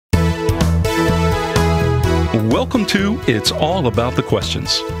Welcome to It's All About the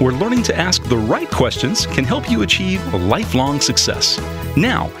Questions, where learning to ask the right questions can help you achieve lifelong success.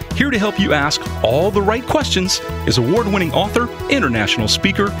 Now, here to help you ask all the right questions is award-winning author, international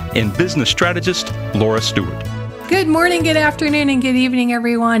speaker, and business strategist, Laura Stewart. Good morning, good afternoon, and good evening,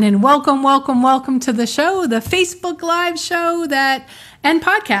 everyone, and welcome to the show, the Facebook Live show and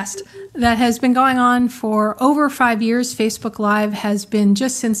podcast that has been going on for over 5 years. Facebook Live has been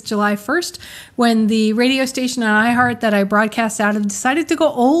just since July 1st, when the radio station on iHeart that I broadcast out of decided to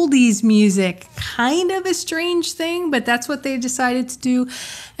go oldies music. Kind of a strange thing, but that's what they decided to do.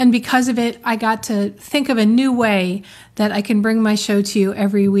 And because of it, I got to think of a new way that I can bring my show to you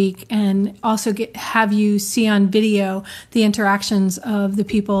every week and also have you see on video the interactions of the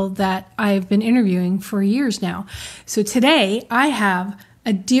people that I've been interviewing for years now. So today I have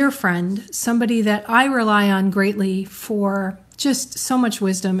a dear friend, somebody that I rely on greatly for just so much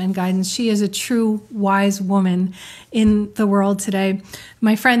wisdom and guidance. She is a true wise woman in the world today.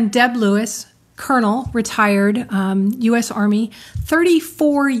 My friend Deb Lewis, Colonel, retired, U.S. Army,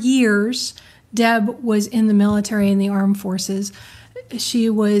 34 years. Deb was in the military in the armed forces. She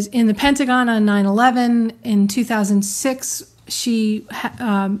was in the Pentagon on 9/11. In 2006, she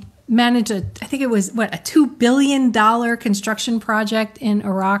managed I think it was a $2 billion construction project in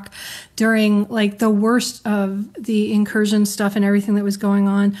Iraq during the worst of the incursion stuff and everything that was going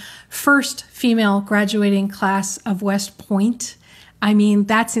on. First female graduating class of West Point. I mean,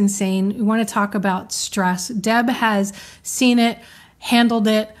 that's insane. We want to talk about stress. Deb has seen it, handled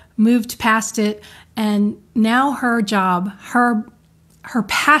it, moved past it, and now her job, her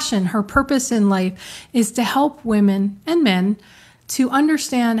passion, her purpose in life is to help women and men to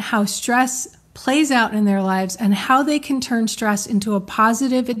understand how stress plays out in their lives and how they can turn stress into a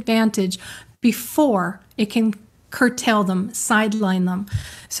positive advantage before it can curtail them, sideline them.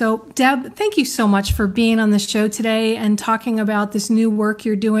 So, Deb, thank you so much for being on the show today and talking about this new work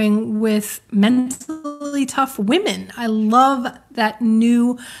you're doing with mentally tough women. I love that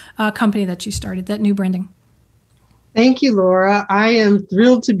new company that you started, that new branding. Thank you, Laura. I am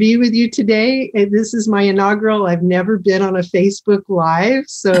thrilled to be with you today. This is my inaugural. I've never been on a Facebook Live,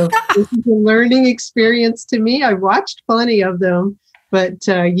 so this is a learning experience to me. I've watched plenty of them, but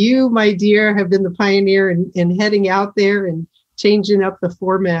you, my dear, have been the pioneer in heading out there and changing up the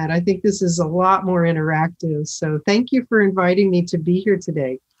format. I think this is a lot more interactive. So thank you for inviting me to be here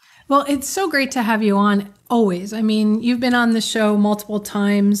today. Well, it's so great to have you on always. I mean, you've been on the show multiple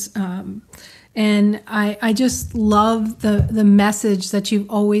times, and I just love the message that you've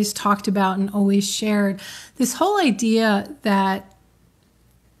always talked about and always shared. This whole idea that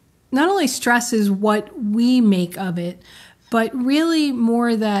not only stress is what we make of it, but really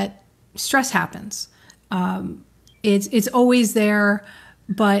more that stress happens. It's always there,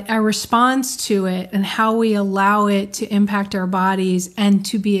 but our response to it and how we allow it to impact our bodies and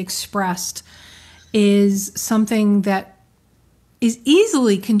to be expressed is something that is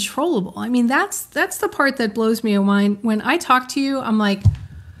easily controllable. I mean, that's the part that blows me away. When I talk to you, I'm like,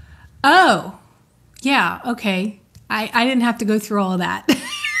 oh, yeah, okay. I didn't have to go through all of that.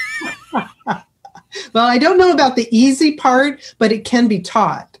 Well, I don't know about the easy part, but it can be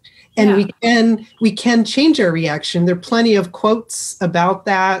taught. And yeah, we can change our reaction. There are plenty of quotes about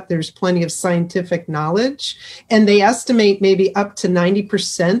that. There's plenty of scientific knowledge. And they estimate maybe up to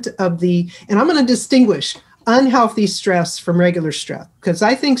 90% of and I'm going to distinguish unhealthy stress from regular stress, because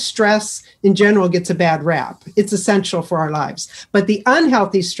I think stress in general gets a bad rap. It's essential for our lives. But the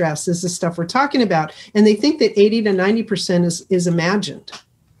unhealthy stress is the stuff we're talking about. And they think that 80 to 90% is imagined.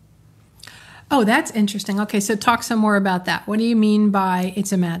 Oh, that's interesting. Okay, so talk some more about that. What do you mean by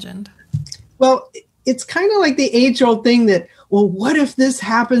it's imagined? Well, it's kind of like the age-old thing that, well, what if this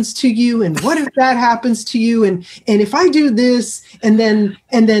happens to you? And what if that happens to you? And if I do this, and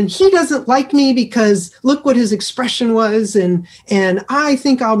then he doesn't like me because look what his expression was. And I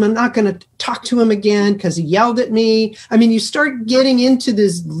think I'm not going to talk to him again because he yelled at me. I mean, you start getting into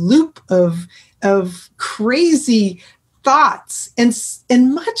this loop of crazy thoughts.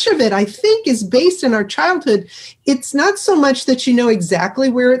 And much of it, I think, is based in our childhood. It's not so much that you know exactly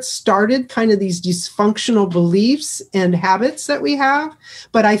where it started, kind of these dysfunctional beliefs and habits that we have,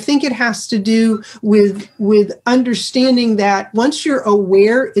 but I think it has to do with understanding that once you're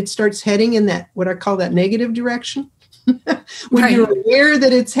aware, it starts heading in that, what I call that negative direction. When you're aware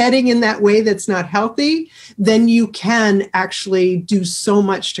that it's heading in that way that's not healthy, then you can actually do so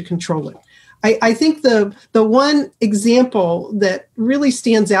much to control it. I think the one example that really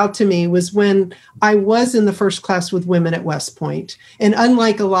stands out to me was when I was in the first class with women at West Point. And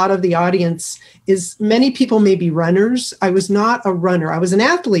unlike a lot of the audience, is many people may be runners. I was not a runner. I was an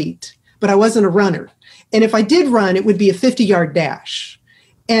athlete, but I wasn't a runner. And if I did run, it would be a 50-yard dash.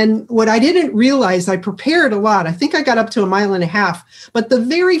 And what I didn't realize, I prepared a lot. I think I got up to 1.5 miles, but the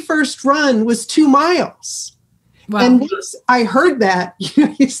very first run was 2 miles. Wow. And once I heard that,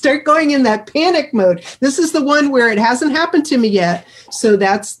 you start going in that panic mode. This is the one where it hasn't happened to me yet. So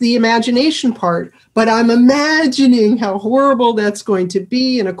that's the imagination part. But I'm imagining how horrible that's going to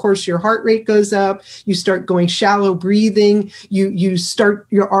be. And of course, your heart rate goes up. You start going shallow breathing. Your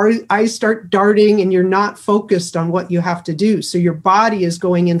eyes start darting, and you're not focused on what you have to do. So your body is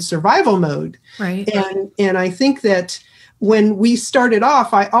going in survival mode. Right. And I think that when we started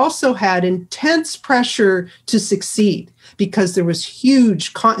off, I also had intense pressure to succeed because there was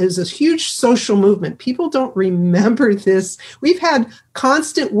a huge social movement. People don't remember this. We've had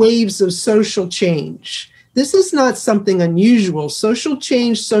constant waves of social change. This is not something unusual. Social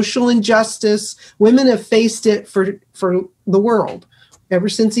change, social injustice, women have faced it for the world ever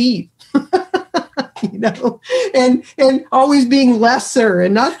since Eve. And always being lesser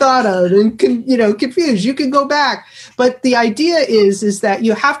and not thought of and, confused. You can go back. But the idea is that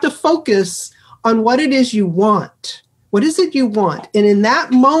you have to focus on what it is you want. What is it you want? And in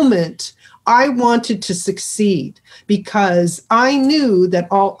that moment, I wanted to succeed because I knew that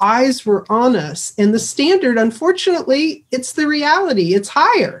all eyes were on us. And the standard, unfortunately, it's the reality. It's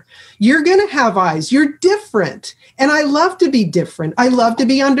higher. You're going to have eyes. You're different. And I love to be different. I love to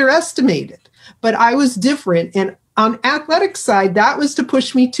be underestimated. But I was different. And on athletic side, that was to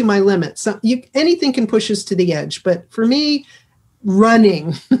push me to my limit. So anything can push us to the edge. But for me,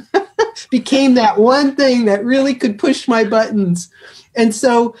 running became that one thing that really could push my buttons. And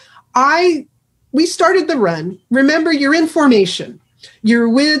so we started the run. Remember, you're in formation. You're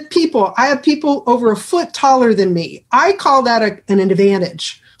with people. I have people over a foot taller than me. I call that an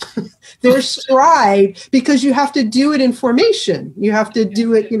advantage. Their stride, because you have to do it in formation. You have to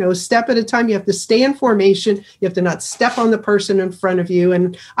do it, a step at a time. You have to stay in formation. You have to not step on the person in front of you.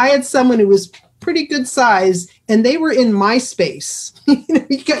 And I had someone who was pretty good size, and they were in my space.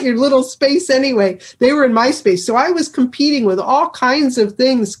 You got your little space anyway. They were in my space. So I was competing with all kinds of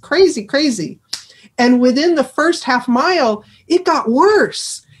things, crazy. And within the first half mile, it got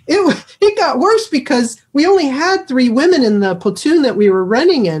worse. It got worse because we only had 3 women in the platoon that we were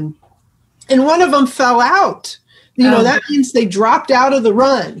running in. And one of them fell out. That means they dropped out of the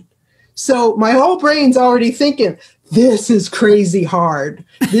run. So my whole brain's already thinking, this is crazy hard.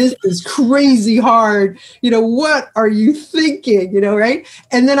 This is crazy hard. What are you thinking? Right?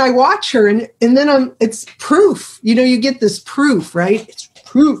 And then I watch her and then it's proof. You get this proof, right? It's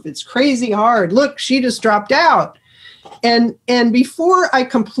proof. It's crazy hard. Look, she just dropped out. And before I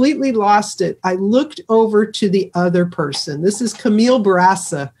completely lost it, I looked over to the other person. This is Camille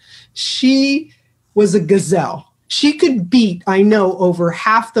Barassa. She was a gazelle. She could beat, I know, over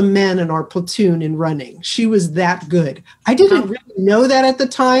half the men in our platoon in running. She was that good. I didn't really know that at the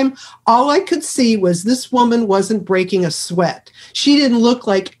time. All I could see was this woman wasn't breaking a sweat. She didn't look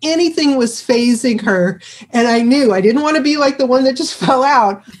like anything was fazing her. And I knew I didn't want to be like the one that just fell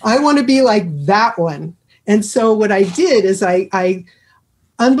out. I want to be like that one. And so what I did is I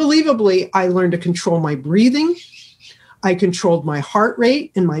unbelievably, I learned to control my breathing. I controlled my heart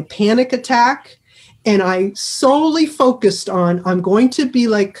rate and my panic attack. And I solely focused on, I'm going to be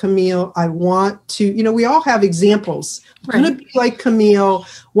like Camille. I want to, we all have examples. I'm going to be like Camille,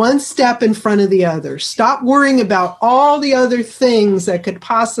 one step in front of the other. Stop worrying about all the other things that could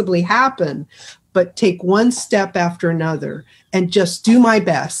possibly happen, but take one step after another and just do my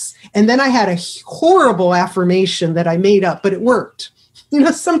best. And then I had a horrible affirmation that I made up, but it worked.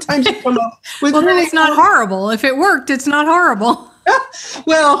 Sometimes you come up with well, then it's not horrible. If it worked, it's not horrible.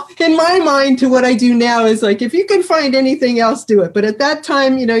 Well, in my mind, to what I do now is like, if you can find anything else, do it. But at that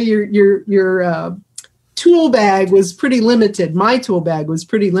time, your tool bag was pretty limited. My tool bag was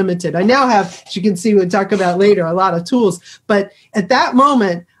pretty limited. I now have, as you can see, we'll talk about later, a lot of tools. But at that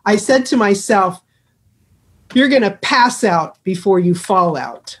moment, I said to myself, you're going to pass out before you fall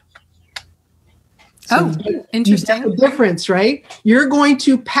out. So interesting. The difference, right? You're going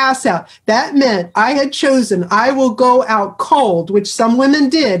to pass out. That meant I had chosen, I will go out cold, which some women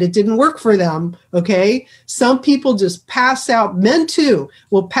did. It didn't work for them. Okay. Some people just pass out. Men too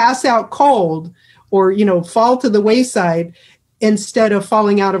will pass out cold or, fall to the wayside instead of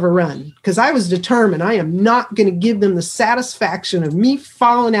falling out of a run. Because I was determined, I am not going to give them the satisfaction of me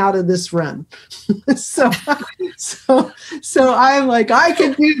falling out of this run. So I'm like, I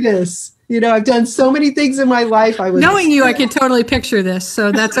can do this. I've done so many things in my life. Knowing you, I can totally picture this.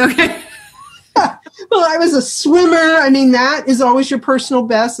 So that's okay. Well, I was a swimmer. I mean, that is always your personal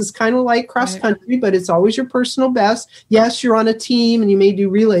best. It's kind of like cross country, but it's always your personal best. Yes, you're on a team and you may do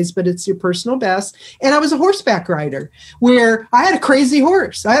relays, but it's your personal best. And I was a horseback rider where I had a crazy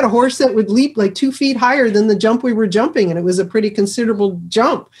horse. I had a horse that would leap like 2 feet higher than the jump we were jumping. And it was a pretty considerable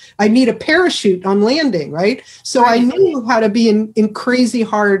jump. I need a parachute on landing, right? So I knew how to be in crazy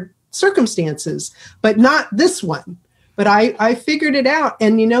hard circumstances, but not this one. But I figured it out.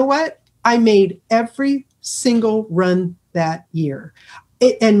 And you know what? I made every single run that year.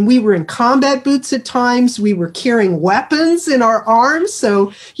 And we were in combat boots at times. We were carrying weapons in our arms.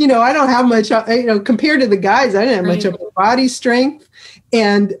 So, I don't have much, compared to the guys, I didn't have much of a body strength.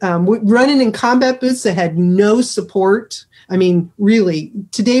 And running in combat boots that had no support. I mean, really,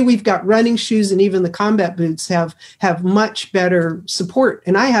 today we've got running shoes, and even the combat boots have much better support.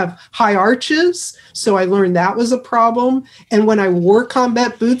 And I have high arches, so I learned that was a problem. And when I wore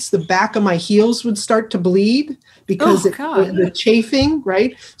combat boots, the back of my heels would start to bleed because the chafing,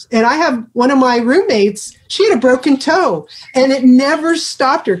 right? And I have one of my roommates, she had a broken toe, and it never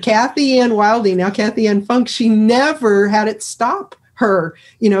stopped her. Kathy Ann Wilding, now Kathy Ann Funk, she never had it stop her.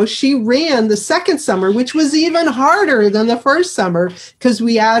 She ran the second summer, which was even harder than the first summer because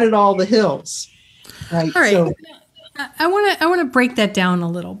we added all the hills. Right. All right. So, I want to break that down a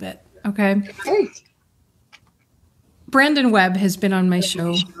little bit. Okay. Brandon Webb has been on my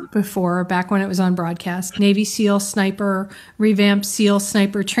show before, back when it was on broadcast. Navy SEAL sniper, revamped SEAL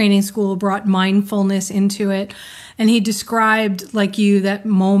sniper training school, brought mindfulness into it. And he described, like you, that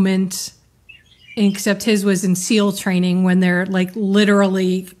moment, except his was in SEAL training when they're like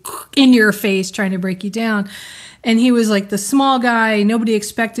literally in your face trying to break you down. And he was like the small guy. Nobody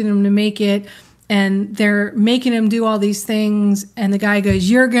expected him to make it. And they're making him do all these things. And the guy goes,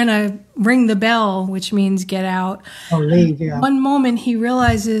 "You're going to ring the bell," which means get out. Oh, leave, yeah. One moment he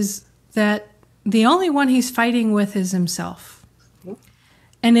realizes that the only one he's fighting with is himself.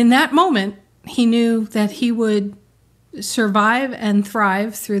 And in that moment, he knew that he would survive and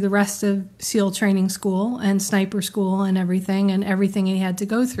thrive through the rest of SEAL training school and sniper school and everything he had to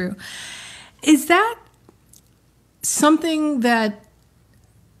go through. Is that something that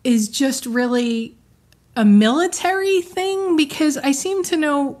is just really a military thing? Because I seem to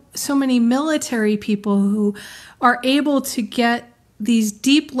know so many military people who are able to get these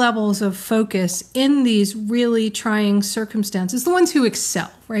deep levels of focus in these really trying circumstances, the ones who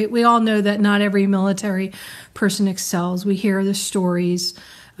excel, right? We all know that not every military person excels. We hear the stories.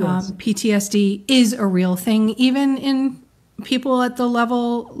 Yes. PTSD is a real thing, even in people at the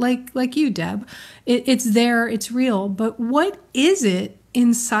level like you, Deb. It's there, it's real. But what is it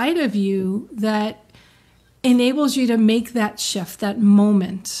inside of you that enables you to make that shift, that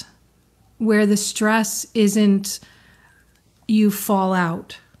moment where the stress isn't you fall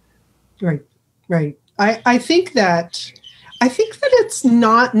out? Right. I think that it's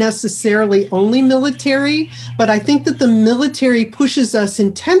not necessarily only military, but I think that the military pushes us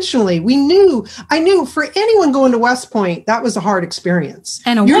intentionally. I knew for anyone going to West Point, that was a hard experience.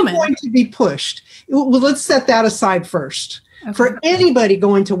 And You're woman. going to be pushed. Well, let's set that aside first. Okay. For anybody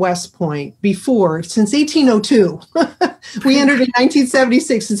going to West Point since 1802, we entered in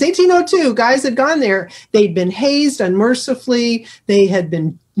 1976. Since 1802, guys had gone there. They'd been hazed unmercifully. They had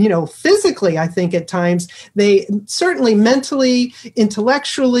been, physically, I think at times. They certainly mentally,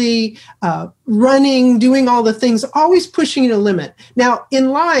 intellectually, running, doing all the things, always pushing you to limit. Now, in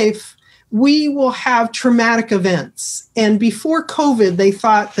life, we will have traumatic events. And before COVID, they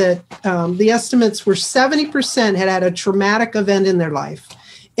thought that the estimates were 70% had a traumatic event in their life.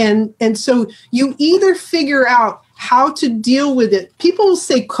 And so you either figure out how to deal with it. People will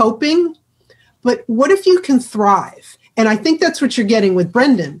say coping, but what if you can thrive? And I think that's what you're getting with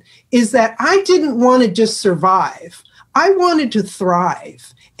Brendan, is that I didn't want to just survive. I wanted to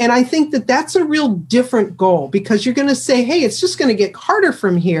thrive. And I think that that's a real different goal, because you're going to say, hey, it's just going to get harder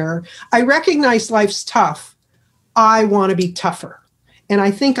from here. I recognize life's tough. I want to be tougher. And I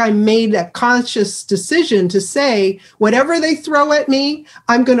think I made that conscious decision to say, whatever they throw at me,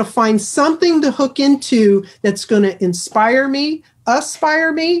 I'm going to find something to hook into that's going to inspire me,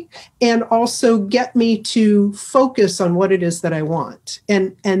 aspire me, and also get me to focus on what it is that I want.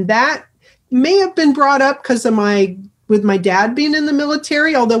 And that may have been brought up because of with my dad being in the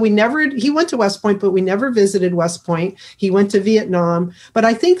military, although he went to West Point, but we never visited West Point. He went to Vietnam. But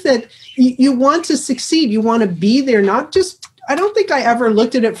I think that you want to succeed. You want to be there, not just, I don't think I ever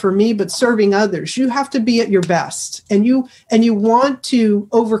looked at it for me, but serving others. You have to be at your best, and you want to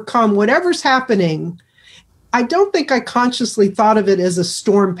overcome whatever's happening I don't think I consciously thought of it as a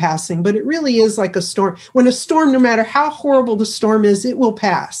storm passing, but it really is like a storm. When a storm, no matter how horrible the storm is, it will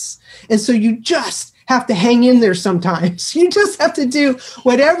pass. And so you just have to hang in there sometimes. You just have to do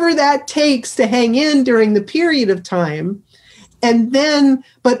whatever that takes to hang in during the period of time. And then,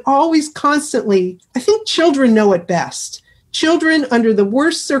 but always constantly, I think children know it best. Children under the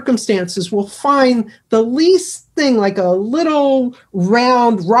worst circumstances will find the least thing, like a little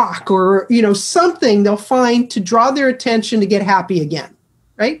round rock or, something they'll find to draw their attention to get happy again.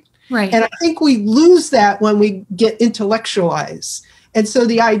 Right. Right. And I think we lose that when we get intellectualized. And so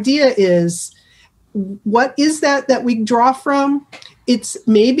the idea is, what is that we draw from? It's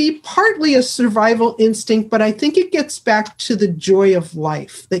maybe partly a survival instinct, but I think it gets back to the joy of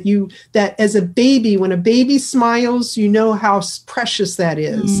life, that as a baby, when a baby smiles, you know how precious that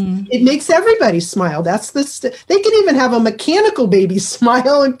is. It makes everybody smile. They can even have a mechanical baby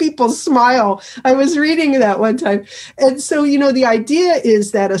smile and people smile. I was reading that one time. And so, the idea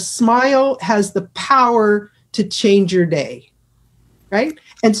is that a smile has the power to change your day. Right.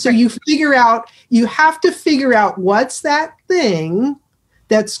 And so you have to figure out what's that thing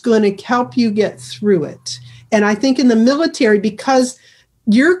that's going to help you get through it. And I think in the military, because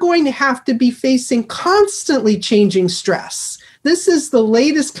you're going to have to be facing constantly changing stress. This is the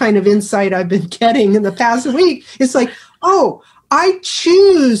latest kind of insight I've been getting in the past week. It's like, oh, I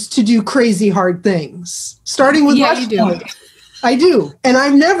choose to do crazy hard things, starting with West Point. I do. And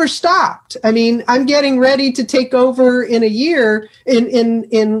I've never stopped. I mean, I'm getting ready to take over in a year,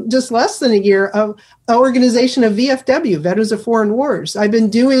 in just less than a year, of an organization of VFW, Veterans of Foreign Wars. I've been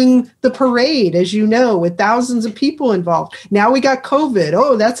doing the parade, as you know, with thousands of people involved. Now we got COVID.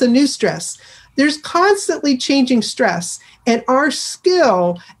 Oh, that's a new stress. There's constantly changing stress. And our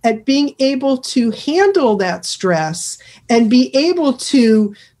skill at being able to handle that stress and be able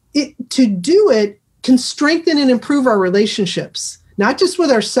to do it can strengthen and improve our relationships, not just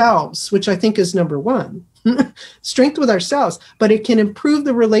with ourselves, which I think is number one, strength with ourselves, but it can improve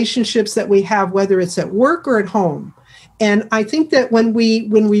the relationships that we have, whether it's at work or at home. And I think that when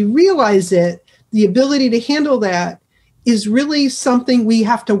we realize it, the ability to handle that is really something we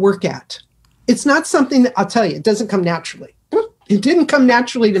have to work at. It's not something that, I'll tell you, it doesn't come naturally. It didn't come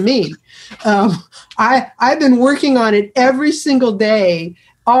naturally to me. I've been working on it every single day,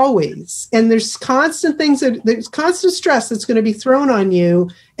 always. And there's constant there's constant stress that's going to be thrown on you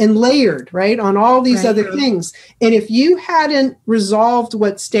and layered, right, on all these other things. And if you hadn't resolved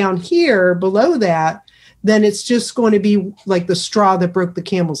what's down here below that, then it's just going to be like the straw that broke the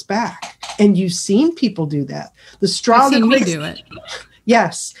camel's back. And you've seen people do that. The straw I've that seen me breaks, do it.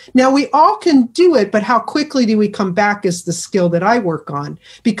 Yes. Now, we all can do it, but how quickly do we come back is the skill that I work on,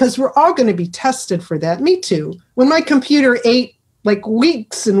 because we're all going to be tested for that. Me too. When my computer ate like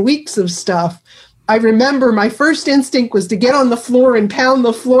weeks and weeks of stuff, I remember my first instinct was to get on the floor and pound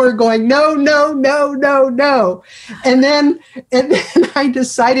the floor going, no, no, no, no, no. And then I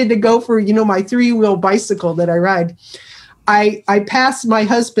decided to go for, my 3-wheel bicycle that I ride. I passed my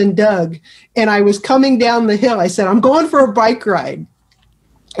husband, Doug, and I was coming down the hill. I said, I'm going for a bike ride.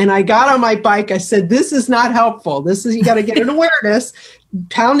 And I got on my bike. I said, this is not helpful. You got to get an awareness.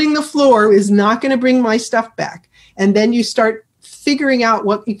 Pounding the floor is not going to bring my stuff back. And then you start figuring out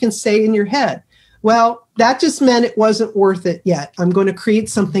what you can say in your head. Well, that just meant it wasn't worth it yet. I'm going to create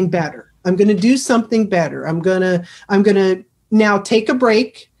something better. I'm going to do something better. I'm going to now take a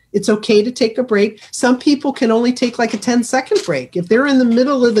break. It's okay to take a break. Some people can only take like a 10-second break. If they're in the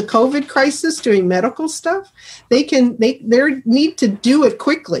middle of the COVID crisis doing medical stuff, they need to do it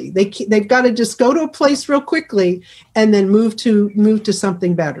quickly. They've got to just go to a place real quickly and then move to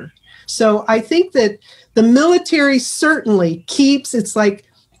something better. So I think that the military certainly keeps, it's like,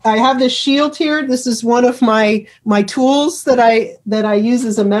 I have this shield here. This is one of my tools that I use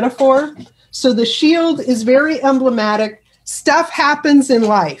as a metaphor. So the shield is very emblematic. Stuff happens in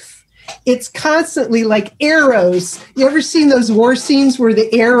life. It's constantly like arrows. You ever seen those war scenes where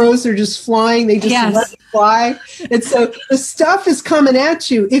the arrows are just flying? They just let it fly. And so the stuff is coming at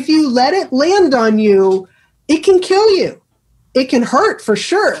you. If you let it land on you, it can kill you. It can hurt for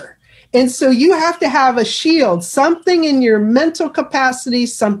sure. And so you have to have a shield, something in your mental capacity,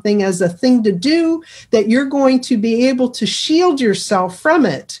 something as a thing to do that you're going to be able to shield yourself from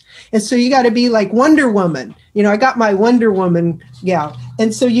it. And so you got to be like Wonder Woman. I got my Wonder Woman gal.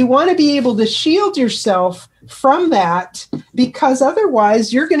 And so you want to be able to shield yourself from that, because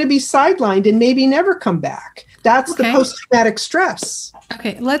otherwise you're going to be sidelined and maybe never come back. That's the post-traumatic stress.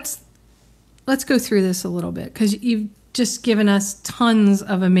 Okay, let's go through this a little bit, because you've just given us tons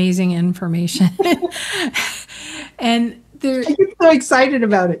of amazing information. And there, I get so excited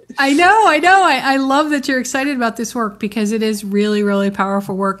about it. I know. I love that you're excited about this work because it is really, really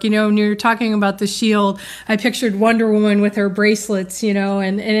powerful work. When you're talking about the shield, I pictured Wonder Woman with her bracelets,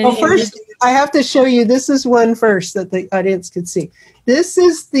 and first, I have to show you, this is one first that the audience could see. This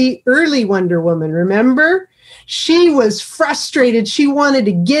is the early Wonder Woman, remember? She was frustrated. She wanted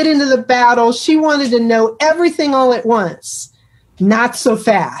to get into the battle. She wanted to know everything all at once. Not so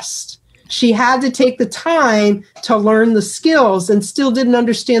fast. She had to take the time to learn the skills and still didn't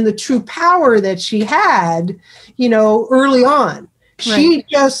understand the true power that she had, early on. She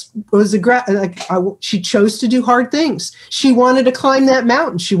just was she chose to do hard things. She wanted to climb that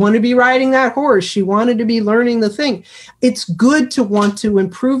mountain. She wanted to be riding that horse. She wanted to be learning the thing. It's good to want to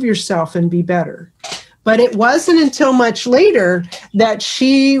improve yourself and be better. But it wasn't until much later that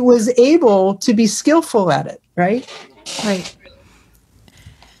she was able to be skillful at it, right? Right.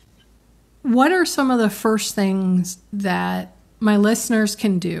 What are some of the first things that my listeners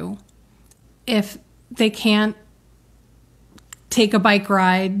can do if they can't take a bike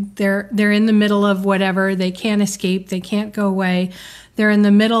ride? They're in the middle of whatever. They can't escape. They can't go away. They're in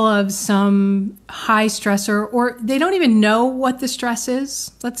the middle of some high stressor, or they don't even know what the stress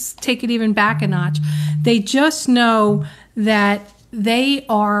is. Let's take it even back a notch. They just know that they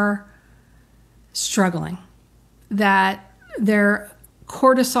are struggling, that their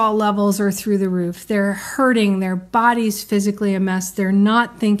cortisol levels are through the roof. They're hurting. Their body's physically a mess. They're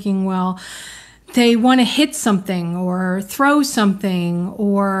not thinking well. They want to hit something or throw something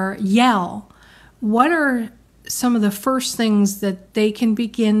or yell. What are some of the first things that they can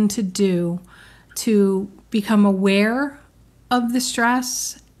begin to do to become aware of the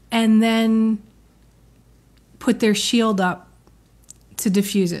stress and then put their shield up to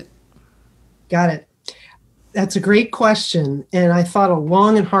diffuse it? Got it. That's a great question. And I thought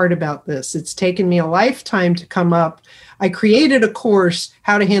long and hard about this. It's taken me a lifetime to come up. I created a course,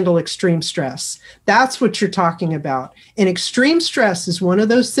 How to Handle Extreme Stress. That's what you're talking about. And extreme stress is one of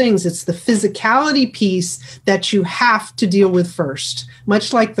those things. It's the physicality piece that you have to deal with first,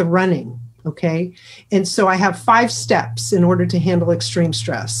 much like the running. Okay. And so I have 5 steps in order to handle extreme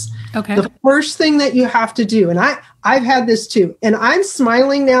stress. Okay. The first thing that you have to do, and I've had this too, and I'm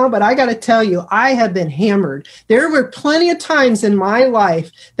smiling now, but I got to tell you, I have been hammered. There were plenty of times in my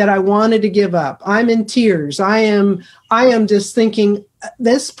life that I wanted to give up. I'm in tears. I am just thinking,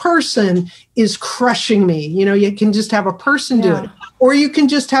 this person is crushing me. You can just have a person do it. Or you can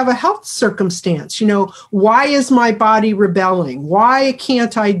just have a health circumstance. Why is my body rebelling? Why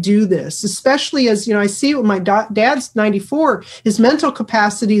can't I do this? Especially as, I see with my dad's 94, his mental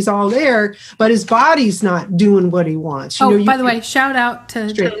capacity is all there, but his body's not doing what he wants. By the way, shout out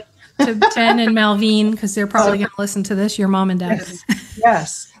to Ben and Malvine, because they're probably going to listen to this, your mom and dad.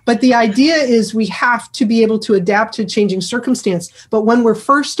 Yes. But the idea is we have to be able to adapt to changing circumstance. But when we're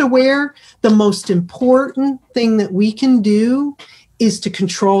first aware, the most important thing that we can do is to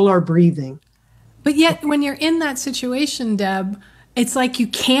control our breathing. But yet, when you're in that situation, Deb, it's like you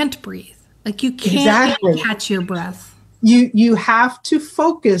can't breathe. Like you can't even catch your breath. You have to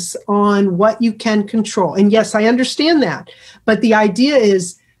focus on what you can control. And yes, I understand that. But the idea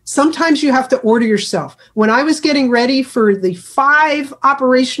is sometimes you have to order yourself. When I was getting ready for the 5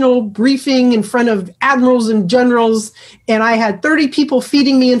 operational briefing in front of admirals and generals, and I had 30 people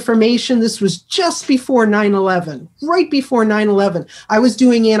feeding me information, this was just before 9/11, right before 9/11. I was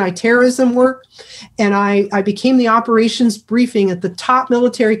doing anti-terrorism work, and I became the operations briefing at the top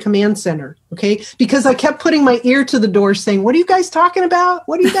military command center, okay? Because I kept putting my ear to the door saying, what are you guys talking about?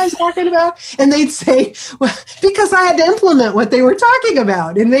 What are you guys talking about? And they'd say, well, because I had to implement what they were talking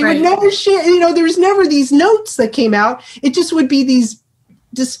about. And they would never share, there was never these notes that came out. It just would be these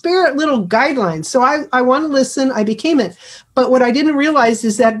disparate little guidelines. So I want to listen. I became it. But what I didn't realize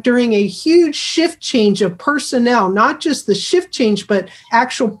is that during a huge shift change of personnel, not just the shift change, but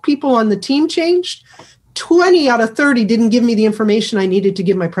actual people on the team changed, 20 out of 30 didn't give me the information I needed to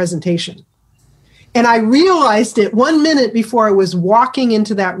give my presentation. And I realized it 1 minute before I was walking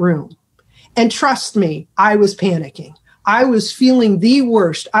into that room. And trust me, I was panicking. I was feeling the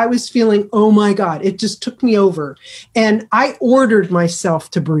worst. I was feeling, oh my God, it just took me over. And I ordered myself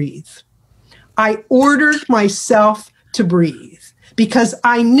to breathe. I ordered myself to breathe because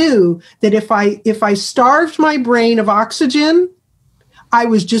I knew that if I starved my brain of oxygen, I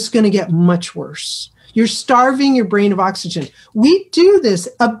was just going to get much worse. You're starving your brain of oxygen. We do this.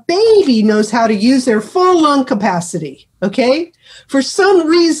 A baby knows how to use their full lung capacity, okay? For some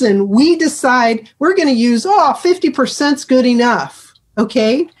reason, we decide we're going to use, 50% is good enough,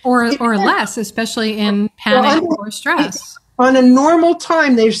 okay? Or less, especially in panic or stress. On a normal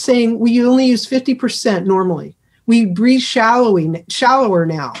time, they're saying we only use 50% normally. we breathe shallower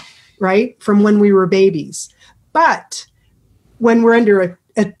now, right? From when we were babies. But when we're under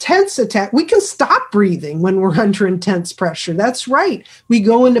a tense attack, we can stop breathing when we're under intense pressure. That's right. We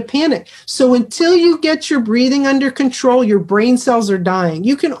go into panic. So until you get your breathing under control, your brain cells are dying.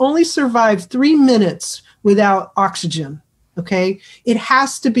 You can only survive 3 minutes without oxygen. Okay. It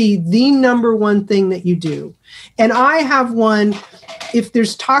has to be the number one thing that you do. And I have one, if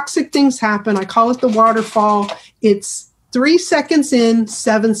there's toxic things happen, I call it the waterfall. It's 3 seconds in,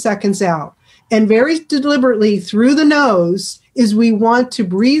 7 seconds out. And very deliberately through the nose is we want to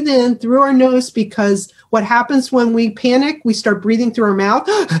breathe in through our nose, because what happens when we panic, we start breathing through our mouth.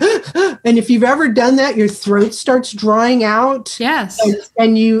 And if you've ever done that, your throat starts drying out. Yes.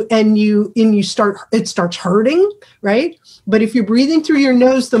 And it starts hurting, right? But if you're breathing through your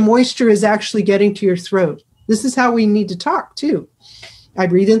nose, the moisture is actually getting to your throat. This is how we need to talk too. I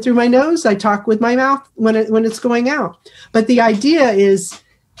breathe in through my nose. I talk with my mouth when it's going out. But the idea is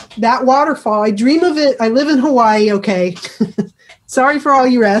that waterfall, I dream of it. I live in Hawaii. Okay. Sorry for all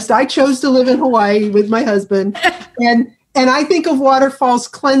you rest. I chose to live in Hawaii with my husband. And I think of waterfalls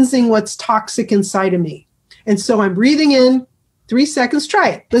cleansing what's toxic inside of me. And so I'm breathing in 3 seconds. Try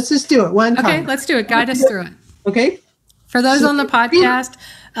it. Let's just do it one time. Okay, let's do it. Guide us through it. Okay. For those on the podcast,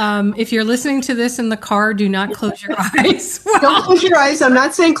 if you're listening to this in the car, do not close your eyes. Don't close your eyes. I'm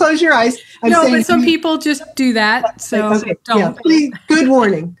not saying close your eyes. But some people just do that. So don't. Yeah, please, good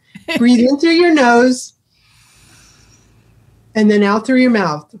warning. Breathe in through your nose and then out through your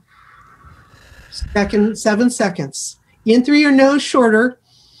mouth. 7 seconds. In through your nose, shorter.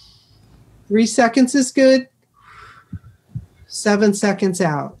 3 seconds is good. 7 seconds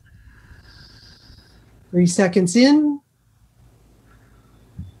out. 3 seconds in.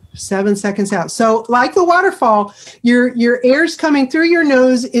 7 seconds out. So like the waterfall, your air's coming through your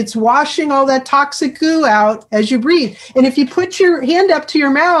nose. It's washing all that toxic goo out as you breathe. And if you put your hand up to your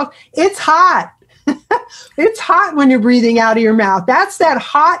mouth, it's hot. It's hot when you're breathing out of your mouth. That's that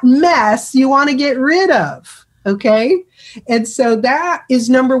hot mess you want to get rid of. Okay. And so that is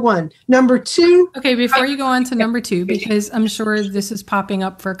number one. Number two. Okay. Before you go on to number two, because I'm sure this is popping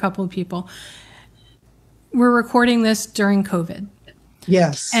up for a couple of people. We're recording this during COVID.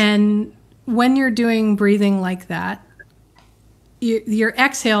 Yes. And when you're doing breathing like that, your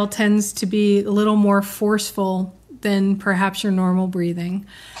exhale tends to be a little more forceful than perhaps your normal breathing.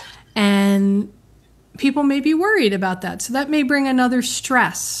 And people may be worried about that. So that may bring another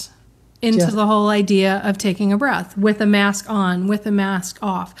stress into the whole idea of taking a breath with a mask on, with a mask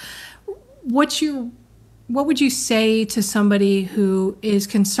off. What would you say to somebody who is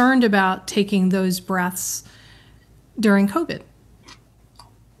concerned about taking those breaths during COVID?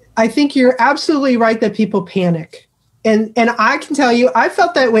 I think you're absolutely right that people panic. And I can tell you, I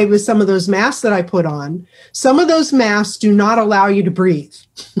felt that way with some of those masks that I put on. Some of those masks do not allow you to breathe.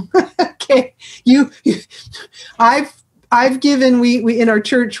 Okay. I've given, we in our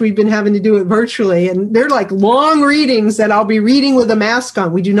church, we've been having to do it virtually, and they're like long readings that I'll be reading with a mask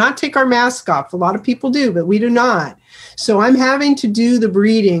on. We do not take our mask off. A lot of people do, but we do not. So I'm having to do the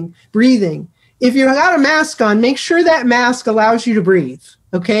breathing. If you've got a mask on, make sure that mask allows you to breathe.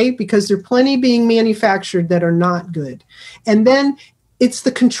 Okay, because there are plenty being manufactured that are not good. And then it's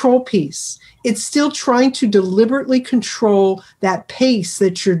the control piece. It's still trying to deliberately control that pace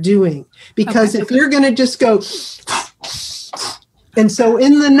that you're doing. Because if you're going to just go, and so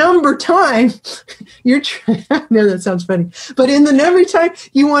in the number time, I know that sounds funny, but in the number time,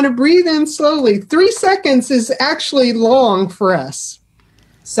 you want to breathe in slowly. 3 seconds is actually long for us.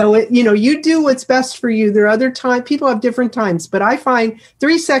 So, you do what's best for you. There are other times, people have different times, but I find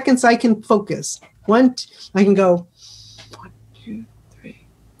 3 seconds I can focus. I can go 1, 2, 3.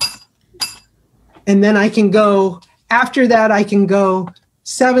 And then I can go, after that, I can go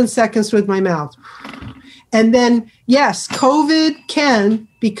 7 seconds with my mouth. And then, yes, COVID can,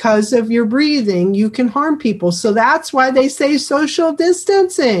 because of your breathing, you can harm people. So that's why they say social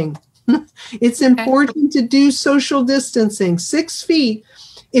distancing. It's important to do social distancing. 6 feet.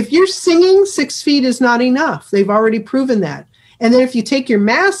 If you're singing, 6 feet is not enough. They've already proven that. And then if you take your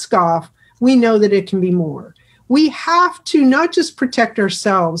mask off, we know that it can be more. We have to not just protect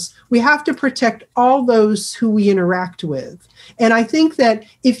ourselves, we have to protect all those who we interact with. And I think that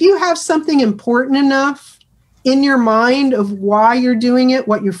if you have something important enough in your mind of why you're doing it,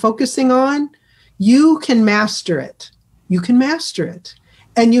 what you're focusing on, you can master it. You can master it.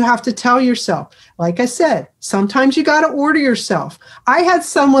 And you have to tell yourself, like I said, sometimes you got to order yourself. I had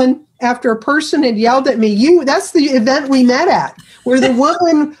someone, after a person had yelled at me, that's the event we met at, where the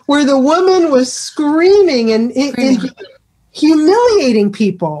woman was screaming and humiliating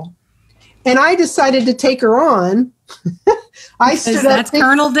people. And I decided to take her on. I stood up. That's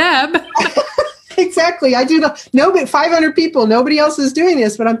Colonel Deb. Exactly. I do no, but 500 people, nobody else is doing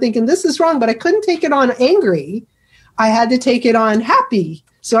this, but I'm thinking this is wrong, but I couldn't take it on angry. I had to take it on happy.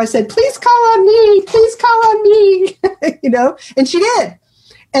 So I said, please call on me, please call on me, and she did.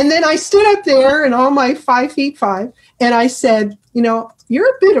 And then I stood up there in all my 5'5", and I said, you're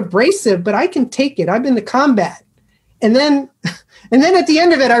a bit abrasive, but I can take it. I've been to combat. And then at the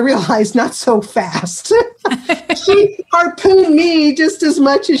end of it, I realized not so fast. She harpooned me just as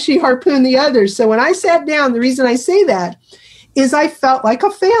much as she harpooned the others. So when I sat down, the reason I say that is I felt like a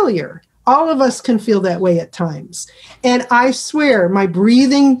failure. All of us can feel that way at times. And I swear, my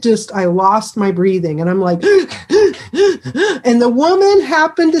breathing I lost my breathing. And I'm like, and the woman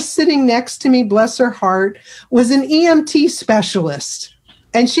happened to sitting next to me, bless her heart, was an EMT specialist.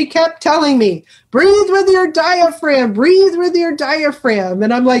 And she kept telling me, breathe with your diaphragm, breathe with your diaphragm.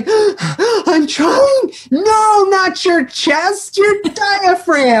 And I'm like, I'm trying. No, not your chest, your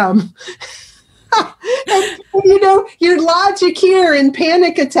diaphragm. And, your logic here in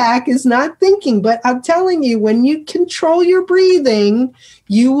panic attack is not thinking. But I'm telling you, when you control your breathing,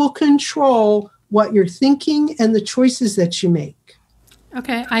 you will control what you're thinking and the choices that you make.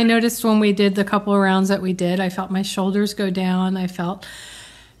 Okay. I noticed when we did the couple of rounds that we did, I felt my shoulders go down. I felt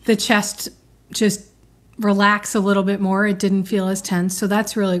the chest just relax a little bit more. It didn't feel as tense. So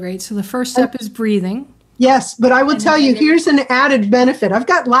that's really great. So the first step is breathing. Yes, but I will tell you, here's an added benefit. I've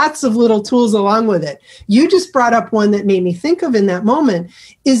got lots of little tools along with it. You just brought up one that made me think of in that moment,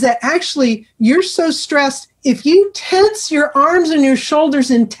 is that actually you're so stressed. If you tense your arms and your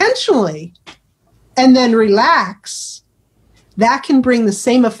shoulders intentionally and then relax, that can bring the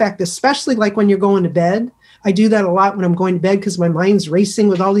same effect, especially like when you're going to bed. I do that a lot when I'm going to bed because my mind's racing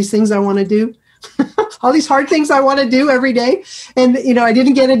with all these things I want to do. All these hard things I want to do every day. And, I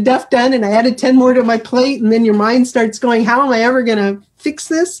didn't get enough done and I added 10 more to my plate. And then your mind starts going, how am I ever going to fix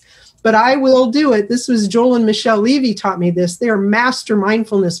this? But I will do it. This was Joel and Michelle Levy taught me this. They are master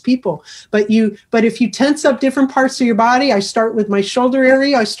mindfulness people. But if you tense up different parts of your body, I start with my shoulder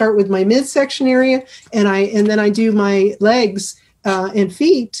area. I start with my midsection area. And then I do my legs and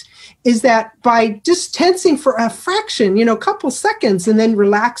feet. Is that by just tensing for a fraction, a couple seconds and then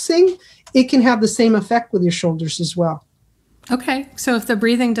relaxing, it can have the same effect with your shoulders as well. Okay. So if the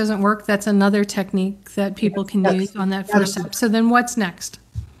breathing doesn't work, that's another technique that people can use on that first step. So then what's next?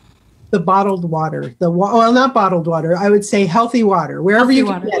 The bottled water. Not bottled water. I would say healthy water, wherever you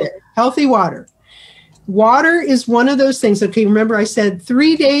can get it. Healthy water. Water is one of those things. Okay, remember I said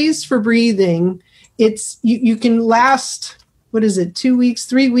 3 days for breathing. It's you can last, 2 weeks,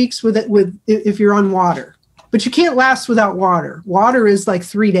 3 weeks with if you're on water. But you can't last without water. Water is like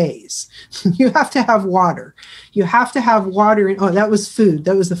 3 days. You have to have water. You have to have water. That was food.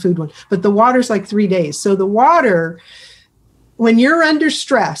 That was the food one. But the water's like 3 days. So the water, when you're under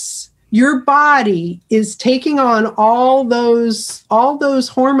stress, your body is taking on all those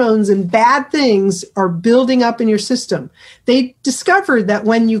hormones and bad things are building up in your system. They discovered that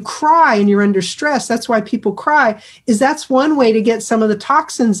when you cry and you're under stress, that's why people cry, that's one way to get some of the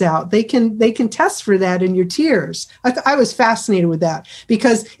toxins out. They can test for that in your tears. I was fascinated with that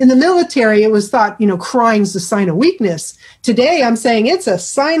because in the military, it was thought, crying's a sign of weakness. Today, I'm saying it's a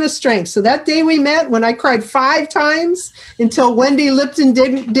sign of strength. So that day we met, when I cried 5 times until Wendy Lipton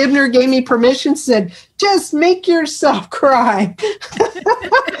Dibner gave me permission, said, just make yourself cry.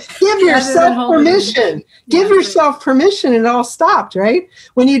 Give yourself permission. Give yourself permission and it all stopped, right?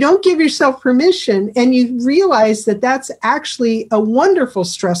 When you don't give yourself permission and you realize that that's actually a wonderful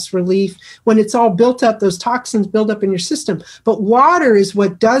stress relief when it's all built up, those toxins build up in your system. But water is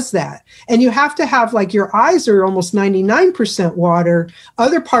what does that. And you have to have, like, your eyes are almost 99% water.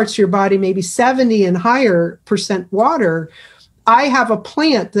 Other parts of your body, maybe 70 and higher % water. I have a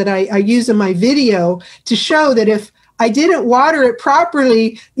plant that I use in my video to show that if I didn't water it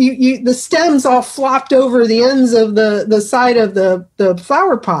properly, the stems all flopped over the ends of the side of the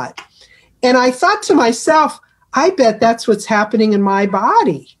flower pot. And I thought to myself, I bet that's what's happening in my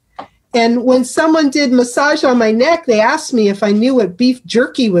body. And when someone did massage on my neck, they asked me if I knew what beef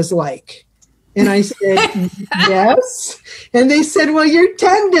jerky was like. And I said, yes. And they said, well, your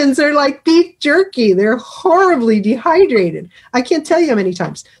tendons are like beef jerky. They're horribly dehydrated. I can't tell you how many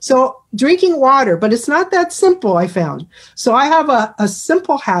times. So drinking water, but it's not that simple, I found. So I have a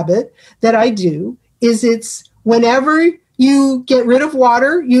simple habit that I do is it's whenever you get rid of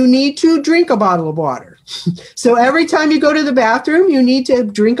water, you need to drink a bottle of water. So every time you go to the bathroom, you need to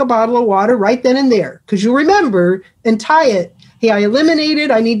drink a bottle of water right then and there because you remember and tie it Hey, I eliminated,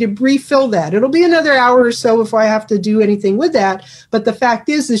 I need to refill that. It'll be another hour or so if I have to do anything with that. But the fact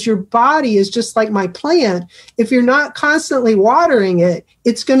is your body is just like my plant. If you're not constantly watering it,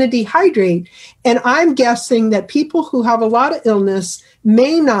 it's going to dehydrate. And I'm guessing that people who have a lot of illness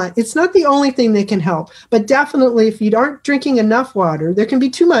may not, it's not the only thing that can help, but definitely if you aren't drinking enough water, there can be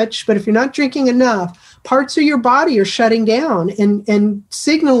too much, but if you're not drinking enough, parts of your body are shutting down and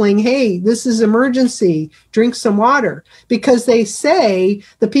signaling, hey, this is emergency, drink some water. Because they say,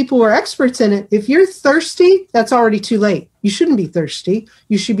 the people who are experts in it, if you're thirsty, that's already too late. You shouldn't be thirsty.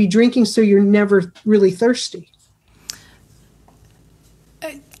 You should be drinking so you're never really thirsty.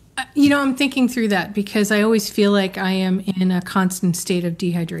 I'm thinking through that because I always feel like I am in a constant state of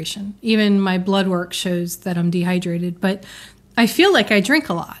dehydration. Even my blood work shows that I'm dehydrated, but I feel like I drink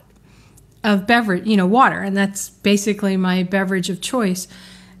a lot of beverage, water, and that's basically my beverage of choice.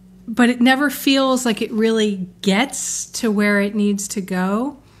 But it never feels like it really gets to where it needs to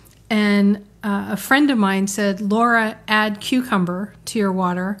go. And a friend of mine said, Laura, add cucumber to your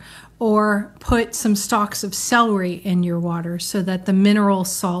water or put some stalks of celery in your water so that the mineral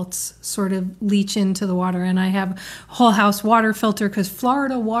salts sort of leach into the water. And I have a whole house water filter because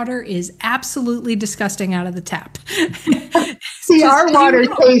Florida water is absolutely disgusting out of the tap. See, our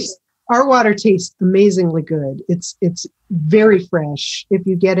water tastes amazingly good. It's very fresh. If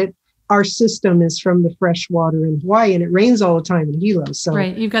you get it, our system is from the fresh water in Hawaii, and it rains all the time in Hilo. So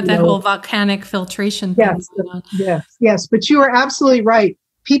right, you've got that whole volcanic filtration thing going on. Yes. But you are absolutely right.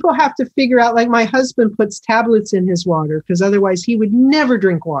 People have to figure out, like my husband puts tablets in his water because otherwise he would never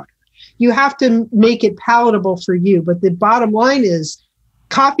drink water. You have to make it palatable for you. But the bottom line is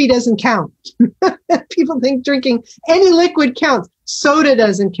coffee doesn't count. People think drinking any liquid counts. Soda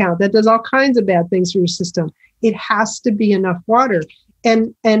doesn't count. That does all kinds of bad things for your system. It has to be enough water.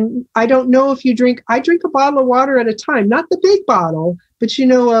 And I don't know if I drink a bottle of water at a time, not the big bottle, but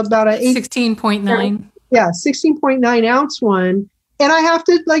about a 16.9. Yeah, 16.9 ounce one. And I have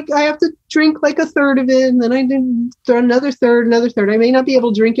to drink like a third of it. And then I do another third. I may not be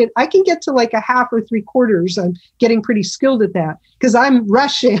able to drink it. I can get to like a half or 3/4. I'm getting pretty skilled at that because I'm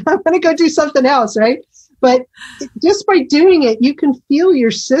rushing. I'm going to go do something else. Right. But just by doing it, you can feel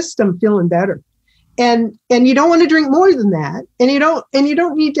your system feeling better. And you don't want to drink more than that. And you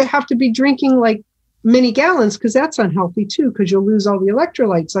don't need to have to be drinking like many gallons because that's unhealthy too, because you'll lose all the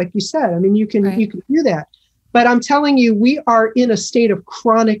electrolytes, like you said. I mean, you can do that. But I'm telling you, we are in a state of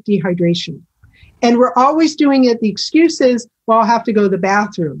chronic dehydration. And we're always doing it. The excuse is, well, I'll have to go to the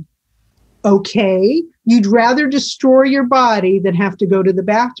bathroom. Okay, you'd rather destroy your body than have to go to the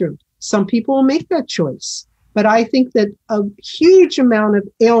bathroom. Some people will make that choice. But I think that a huge amount of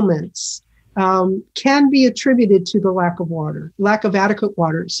ailments can be attributed to the lack of adequate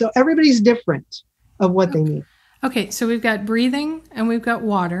water. So everybody's different of what they need. Okay, so we've got breathing and we've got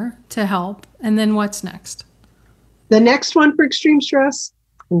water to help. And then what's next? The next one for extreme stress,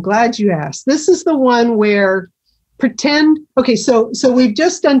 I'm glad you asked. This is the one where okay, so we've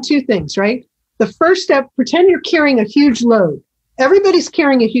just done two things, right? The first step, pretend you're carrying a huge load. Everybody's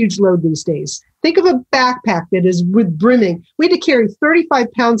carrying a huge load these days. Think of a backpack that is with brimming. We had to carry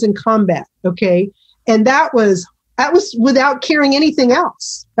 35 pounds in combat, okay? And that was without carrying anything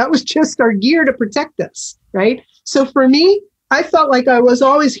else. That was just our gear to protect us, right? So for me, I felt like I was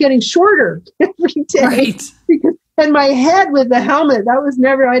always getting shorter every day. Right. And my head with the helmet, that was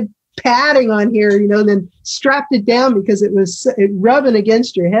never, I had padding on here, then strapped it down because it rubbing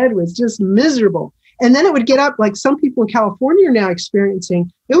against your head was just miserable. And then it would get up, like some people in California are now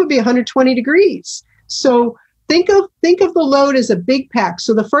experiencing, it would be 120 degrees. So think of the load as a big pack.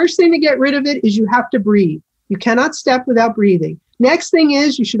 So the first thing to get rid of it is you have to breathe. You cannot step without breathing. Next thing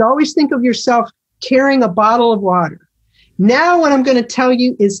is you should always think of yourself carrying a bottle of water. Now what I'm going to tell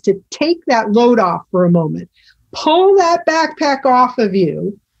you is to take that load off for a moment. Pull that backpack off of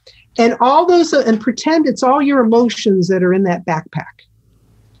you and pretend it's all your emotions that are in that backpack.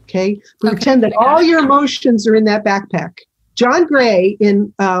 Okay? Pretend that all your emotions are in that backpack. John Gray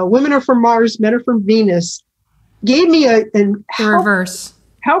in Women Are From Mars, Men Are From Venus gave me a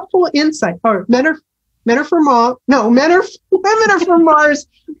helpful insight. Or Men Are From Mars. No, Women Are From Mars.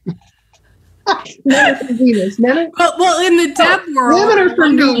 Men are from Venus. Well, in the Deb world, women are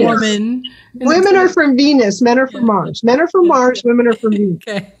from Venus. Women are from Venus. Men are from Mars. Men are from Mars. Women are from Venus.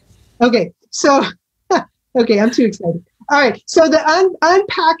 Okay. So, I'm too excited. All right. So the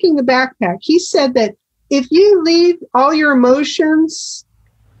unpacking the backpack, he said that if you leave all your emotions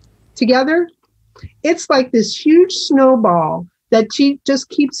together, it's like this huge snowball that just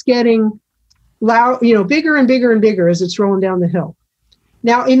keeps getting loud, bigger and bigger and bigger as it's rolling down the hill.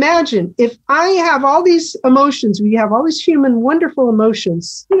 Now imagine if I have all these emotions, we have all these human wonderful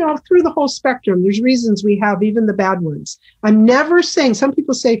emotions, through the whole spectrum. There's reasons we have even the bad ones. I'm never saying, some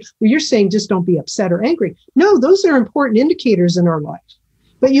people say, well, you're saying just don't be upset or angry. No, those are important indicators in our life.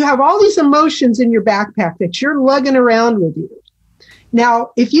 But you have all these emotions in your backpack that you're lugging around with you.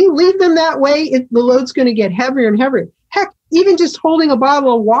 Now, if you leave them that way, the load's going to get heavier and heavier. Heck, even just holding a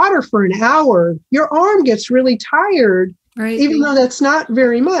bottle of water for an hour, your arm gets really tired. Right. Even though that's not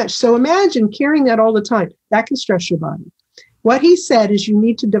very much. So imagine carrying that all the time. That can stress your body. What he said is you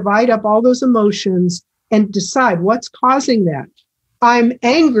need to divide up all those emotions and decide what's causing that. I'm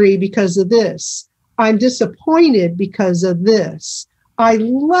angry because of this. I'm disappointed because of this. I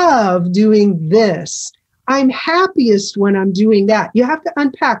love doing this. I'm happiest when I'm doing that. You have to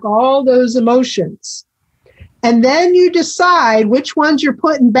unpack all those emotions. And then you decide which ones you're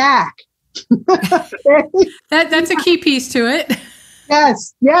putting back. That's a key piece to it.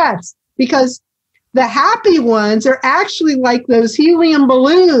 Yes. Because the happy ones are actually like those helium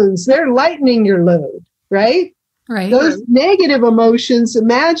balloons. They're lightening your load, right? Right. Those negative emotions,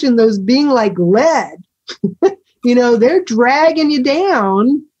 imagine those being like lead. They're dragging you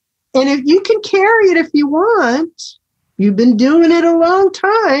down. And if you can carry it if you want, you've been doing it a long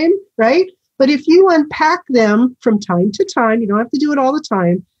time, right? But if you unpack them from time to time, you don't have to do it all the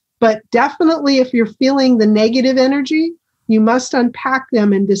time. But definitely if you're feeling the negative energy, you must unpack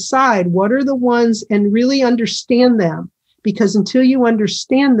them and decide what are the ones and really understand them. Because until you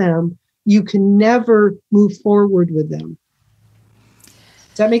understand them, you can never move forward with them.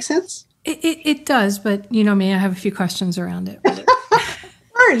 Does that make sense? It does, but you know me, I have a few questions around it. Of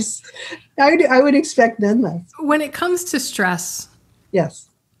course. I would expect none less. When it comes to stress, yes,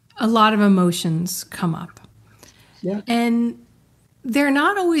 a lot of emotions come up. Yeah. And they're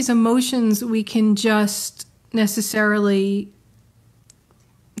not always emotions we can just necessarily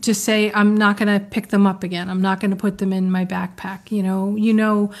just say, I'm not going to pick them up again. I'm not going to put them in my backpack. You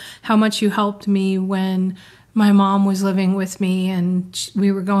know how much you helped me when my mom was living with me and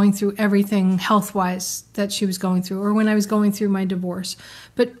we were going through everything health-wise that she was going through, or when I was going through my divorce,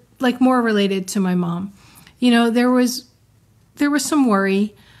 but like more related to my mom. There was some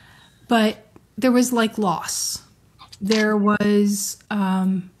worry, but there was like loss. There was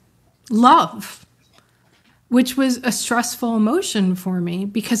love, which was a stressful emotion for me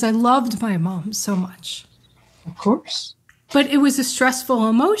because I loved my mom so much. Of course. But it was a stressful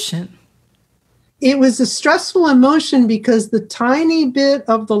emotion. It was a stressful emotion because the tiny bit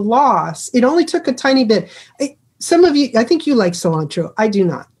of the loss, it only took a tiny bit. Some of you, I think you like cilantro. I do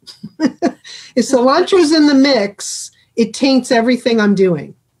not. If cilantro's in the mix, it taints everything I'm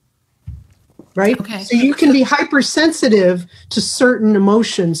doing. Right? Okay. So you can be hypersensitive to certain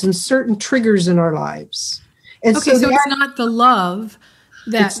emotions and certain triggers in our lives. And okay, so it's not the love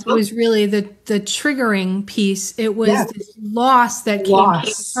that was really the triggering piece. It was this loss that came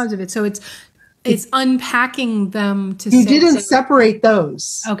because of it. So it's unpacking them to you didn't separate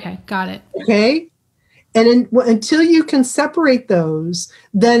those. Okay, got it. Okay. And until you can separate those,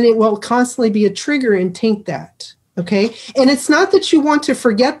 then it will constantly be a trigger and taint that. Okay. And it's not that you want to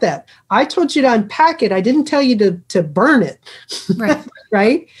forget that. I told you to unpack it. I didn't tell you to burn it. Right.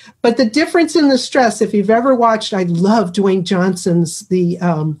 Right. But the difference in the stress, if you've ever watched, I love Dwayne Johnson's the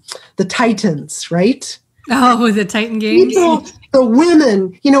Titans, right? Oh, the Titan games. People, the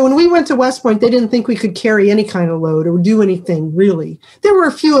women, when we went to West Point, they didn't think we could carry any kind of load or do anything, really. There were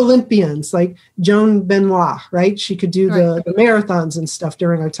a few Olympians like Joan Benoit, right? She could do the marathons and stuff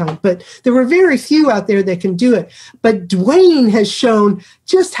during our time. But there were very few out there that can do it. But Dwayne has shown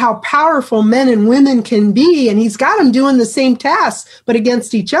just how powerful men and women can be. And he's got them doing the same tasks, but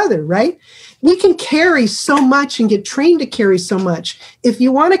against each other, right? We can carry so much and get trained to carry so much. If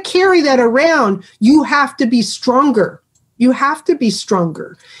you want to carry that around, you have to be stronger. You have to be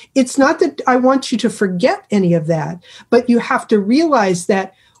stronger. It's not that I want you to forget any of that, but you have to realize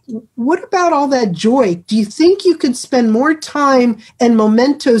that, what about all that joy? Do you think you could spend more time and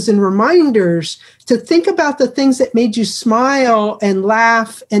mementos and reminders to think about the things that made you smile and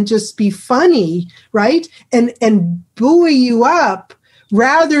laugh and just be funny, right? And buoy you up,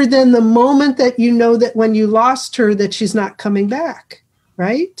 rather than the moment that you know that when you lost her, that she's not coming back,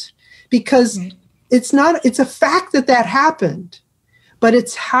 right? Because it's a fact that happened, but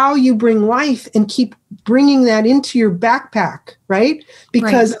it's how you bring life and keep bringing that into your backpack, right?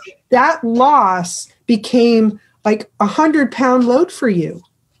 Because that loss became like 100-pound load for you.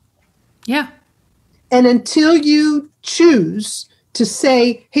 Yeah. And until you choose to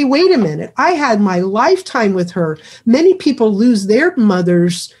say, hey, wait a minute, I had my lifetime with her. Many people lose their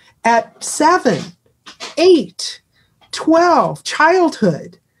mothers at 7, 8, 12,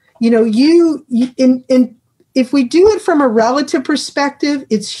 childhood. If we do it from a relative perspective,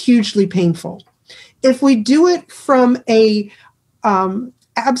 it's hugely painful. If we do it from a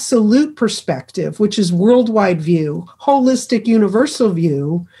absolute perspective, which is worldwide view, holistic, universal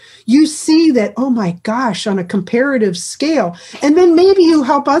view, you see that, oh my gosh, on a comparative scale. And then maybe you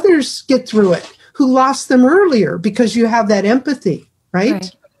help others get through it who lost them earlier because you have that empathy,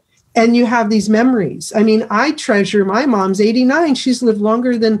 right? And you have these memories. I mean, I treasure my mom's 89. She's lived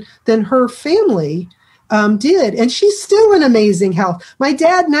longer than her family did. And she's still in amazing health. My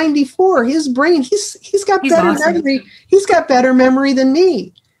dad, 94, his brain, he's got better memory. He's got better memory than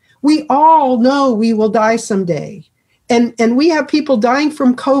me. We all know we will die someday. And we have people dying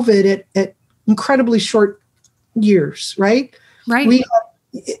from COVID at incredibly short years, right? Right.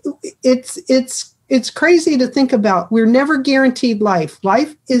 It's crazy to think about. We're never guaranteed life.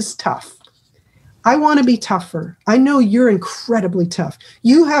 Life is tough. I want to be tougher. I know you're incredibly tough.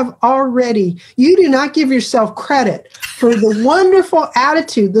 You do not give yourself credit for the wonderful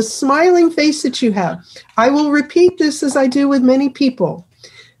attitude, the smiling face that you have. I will repeat this as I do with many people.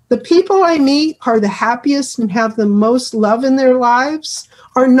 The people I meet are the happiest and have the most love in their lives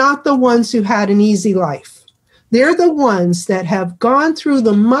are not the ones who had an easy life. They're the ones that have gone through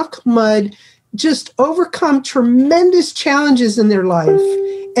the muck mud, just overcome tremendous challenges in their life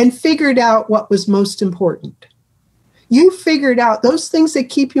and figured out what was most important. You figured out those things that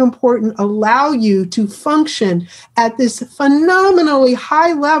keep you important allow you to function at this phenomenally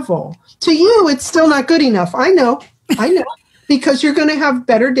high level. To you, it's still not good enough. I know, because you're going to have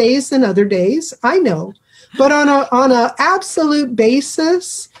better days than other days. I know. But on a absolute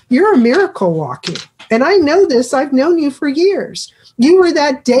basis, you're a miracle walking. And I know this. I've known you for years. You were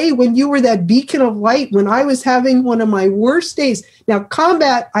that day when you were that beacon of light when I was having one of my worst days. Now,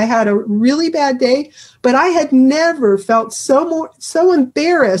 combat, I had a really bad day, but I had never felt so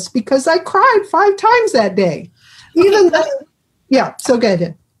embarrassed because I cried 5 times that day. So go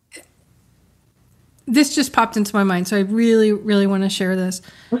ahead. This just popped into my mind, so I really, really want to share this.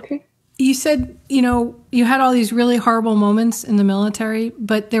 Okay. You said, you had all these really horrible moments in the military,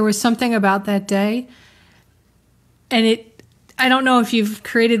 but there was something about that day, and I don't know if you've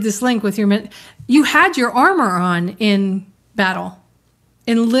created this link with you had your armor on in battle,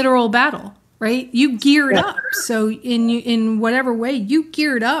 in literal battle, right? You geared up. So in whatever way, you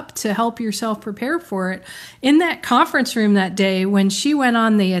geared up to help yourself prepare for it. In that conference room that day, when she went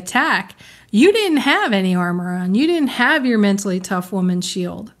on the attack, you didn't have any armor on. You didn't have your mentally tough woman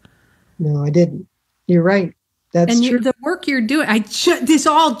shield. No, I didn't. You're right. That's true. The work you're doing, I'm so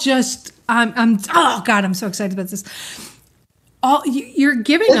excited about this. You're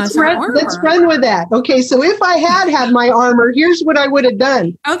giving us armor. Let's run with that. Okay, so if I had my armor, here's what I would have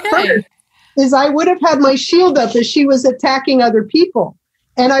done. Okay. First, is I would have had my shield up as she was attacking other people.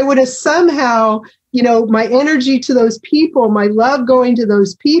 And I would have somehow, my energy to those people, my love going to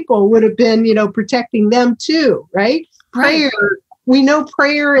those people would have been, protecting them too, right? Prayer. We know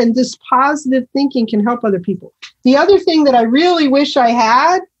prayer and this positive thinking can help other people. The other thing that I really wish I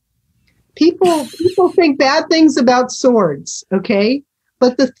had, people think bad things about swords, okay?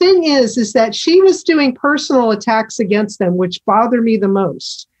 But the thing is that she was doing personal attacks against them, which bother me the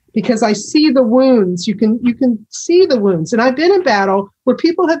most because I see the wounds. You can see the wounds. And I've been in battle where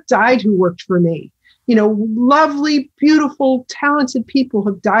people have died who worked for me. Lovely, beautiful, talented people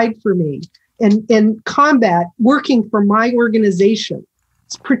have died for me. In combat, working for my organization.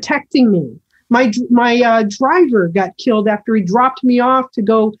 It's protecting me. My driver got killed after he dropped me off to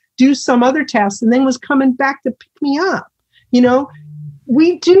go do some other task and then was coming back to pick me up.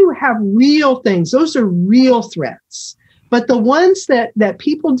 We do have real things. Those are real threats. But the ones that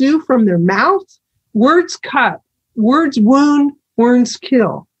people do from their mouth, words cut, words wound, words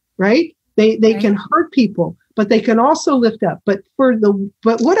kill, right? They can hurt people. But they can also lift up. But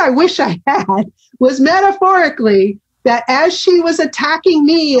what I wish I had was metaphorically that as she was attacking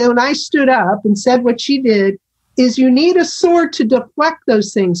me and I stood up and said what she did, is you need a sword to deflect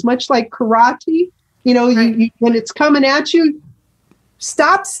those things, much like karate. You, when it's coming at you,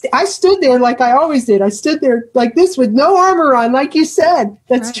 stop. I stood there like I always did. I stood there like this with no armor on, like you said.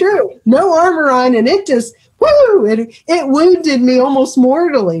 That's true. No armor on, and it just, it wounded me almost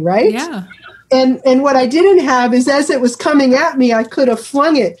mortally, right? Yeah. And what I didn't have is as it was coming at me, I could have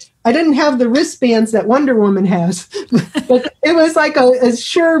flung it. I didn't have the wristbands that Wonder Woman has, but it was like a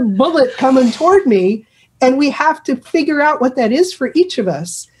sure bullet coming toward me. And we have to figure out what that is for each of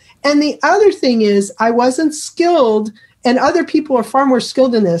us. And the other thing is I wasn't skilled, and other people are far more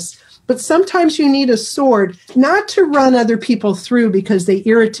skilled in this, but sometimes you need a sword, not to run other people through because they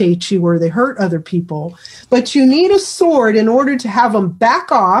irritate you or they hurt other people, but you need a sword in order to have them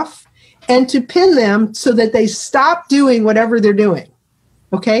back off and to pin them so that they stop doing whatever they're doing.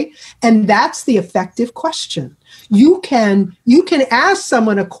 Okay? And that's the effective question. You can ask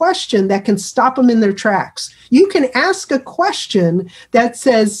someone a question that can stop them in their tracks. You can ask a question that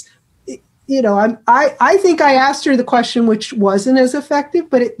says, I think I asked her the question which wasn't as effective,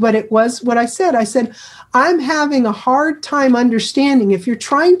 but it was what I said. I said, I'm having a hard time understanding if you're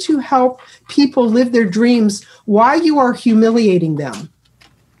trying to help people live their dreams, why you are humiliating them.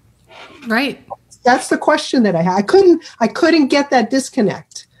 Right. That's the question that I had. I couldn't get that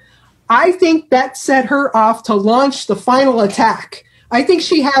disconnect. I think that set her off to launch the final attack. I think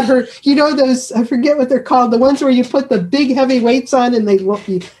she had her, those, I forget what they're called, the ones where you put the big heavy weights on and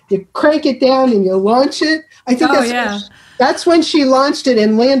you crank it down and you launch it. I think that's when she launched it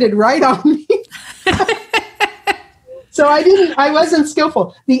and landed right on me. So I wasn't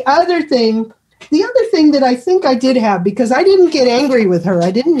skillful. The other thing that I think I did have, because I didn't get angry with her,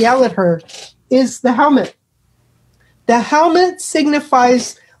 I didn't yell at her, is the helmet. The helmet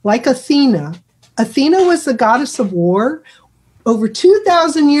signifies, like Athena. Athena was the goddess of war. Over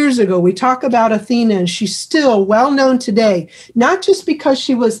 2,000 years ago, we talk about Athena, and she's still well known today, not just because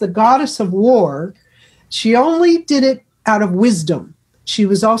she was the goddess of war. She only did it out of wisdom. She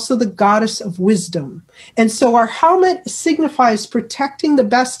was also the goddess of wisdom. And so our helmet signifies protecting the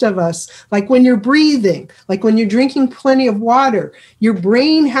best of us. Like when you're breathing, like when you're drinking plenty of water, your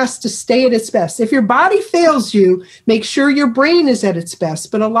brain has to stay at its best. If your body fails you, make sure your brain is at its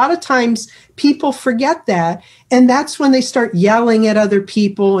best. But a lot of times people forget that. And that's when they start yelling at other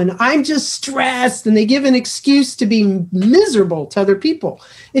people and I'm just stressed, and they give an excuse to be miserable to other people.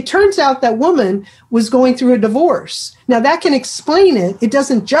 It turns out that woman was going through a divorce. Now that can explain it. It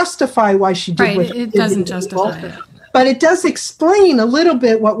doesn't justify why she did what she did. It doesn't justify it. But it does explain a little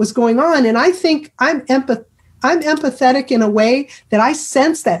bit what was going on. And I think I'm empathetic in a way that I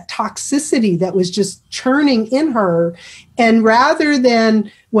sense that toxicity that was just churning in her. And rather than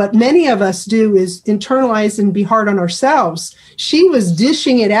what many of us do is internalize and be hard on ourselves, she was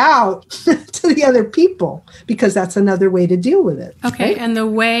dishing it out to the other people, because that's another way to deal with it. Okay. Right? And the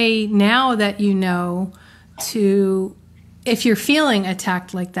way now that if you're feeling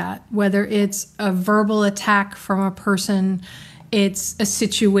attacked like that, whether it's a verbal attack from a person, it's a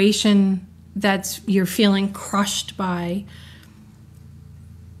situation you're feeling crushed by.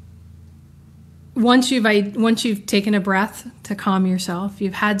 Once you've taken a breath to calm yourself,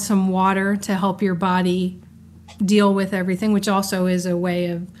 you've had some water to help your body deal with everything, which also is a way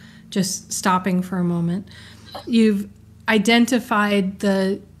of just stopping for a moment. You've identified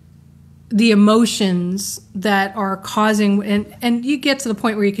the emotions that are causing, and you get to the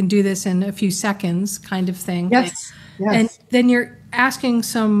point where you can do this in a few seconds kind of thing. Yes. And then you're asking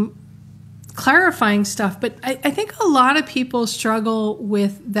some clarifying stuff. But I think a lot of people struggle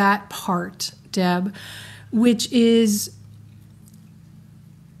with that part, Deb, which is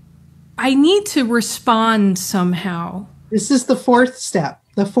I need to respond somehow. This is the fourth step.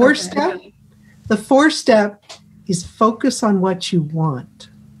 The fourth step is focus on what you want.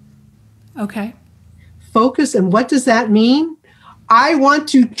 Okay. Focus. And what does that mean? I want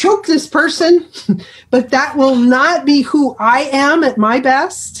to choke this person, but that will not be who I am at my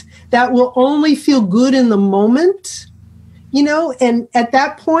best. That will only feel good in the moment, and at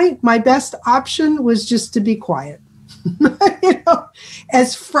that point, my best option was just to be quiet.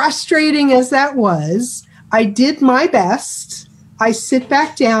 As frustrating as that was, I did my best. I sit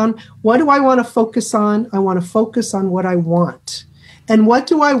back down. What do I want to focus on? I want to focus on what I want. And what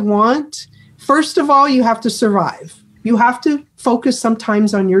do I want? First of all, you have to survive. You have to focus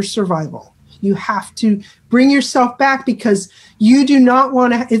sometimes on your survival. You have to bring yourself back, because you do not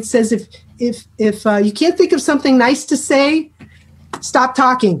want to. It says if you can't think of something nice to say, stop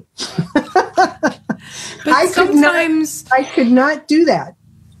talking. But I could not do that.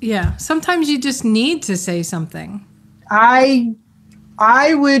 Yeah, sometimes you just need to say something. I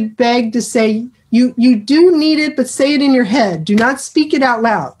would beg to say you do need it, but say it in your head. Do not speak it out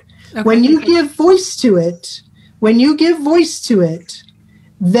loud. Okay. When you give voice to it,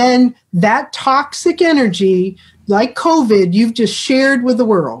 then that toxic energy, like COVID, you've just shared with the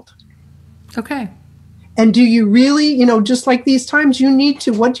world. Okay. And do you really, just like these times, you need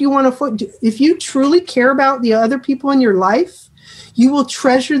to, what do you want to, if you truly care about the other people in your life, you will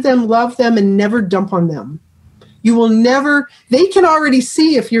treasure them, love them, and never dump on them. You will never, they can already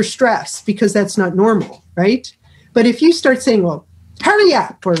see if you're stressed, because that's not normal, right? But if you start saying, well, hurry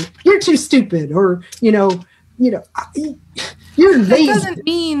up, or you're too stupid, or, You're lazy. That doesn't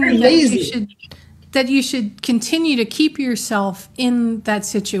mean that you should continue to keep yourself in that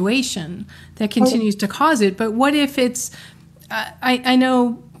situation that continues to cause it. But what if it's, I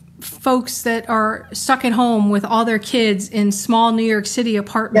know folks that are stuck at home with all their kids in small New York City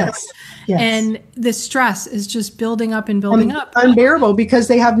apartments. Yes. And the stress is just building up and building up. Unbearable because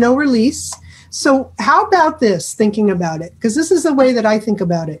they have no release. So how about this, thinking about it? Because this is the way that I think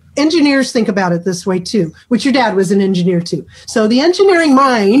about it. Engineers think about it this way too, which your dad was an engineer too. So the engineering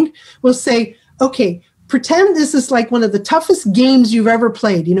mind will say, okay, pretend this is like one of the toughest games you've ever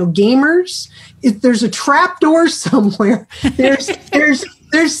played. You know, gamers, if there's a trap door somewhere, there's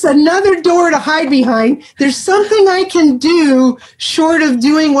another door to hide behind. There's something I can do short of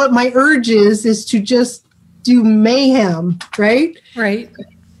doing what my urge is to just do mayhem, right? Right.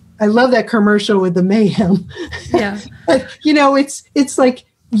 I love that commercial with the mayhem. Yeah. But, you know, it's like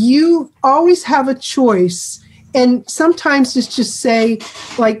you always have a choice. And sometimes it's just say,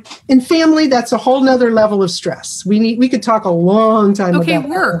 like in family, that's a whole nother level of stress. We could talk a long time about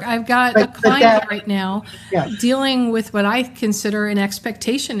work. I've got a client right now dealing with what I consider an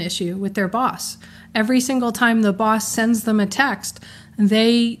expectation issue with their boss. Every single time the boss sends them a text,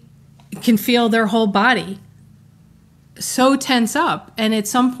 they can feel their whole body so tense up. And at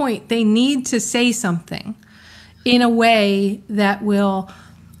some point, they need to say something in a way that will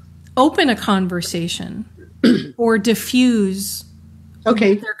open a conversation or diffuse what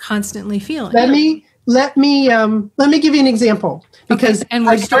they're constantly feeling. Let me give you an example because and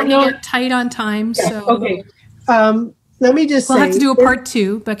we're starting to get tight on time. Yeah, so let me just say we'll have to do a part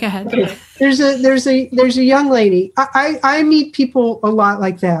 2, but go ahead. Okay. There's a young lady. I meet people a lot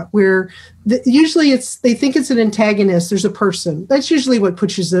like that where usually they think it's an antagonist. There's a person. That's usually what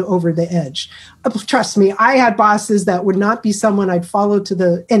pushes it over the edge. Trust me, I had bosses that would not be someone I'd follow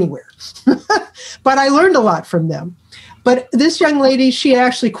to anywhere, but I learned a lot from them. But this young lady, she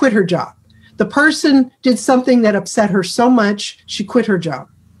actually quit her job. The person did something that upset her so much, she quit her job.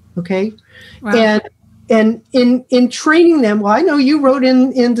 Okay. Wow. And in training them, well, I know you wrote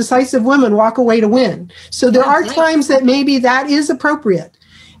in Decisive Women, Walk Away to Win. So there are times that maybe that is appropriate.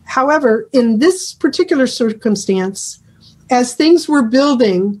 However, in this particular circumstance, as things were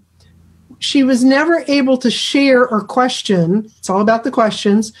building, she was never able to share or question. It's all about the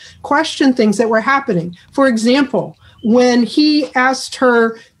questions, question things that were happening. For example, when he asked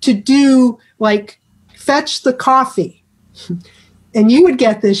her to do like fetch the coffee, and you would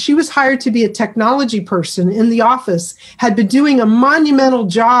get this, she was hired to be a technology person in the office, had been doing a monumental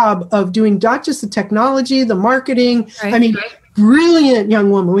job of doing not just the technology, the marketing. Right. I mean, brilliant young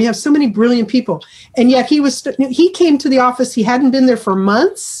woman. We have so many brilliant people. And yet he came to the office. He hadn't been there for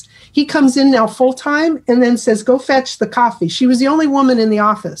months. He comes in now full time and then says, go fetch the coffee. She was the only woman in the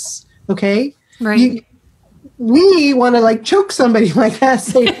office. Okay. Right. We want to like choke somebody like that.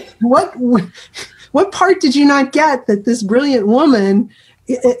 Say, what part did you not get that this brilliant woman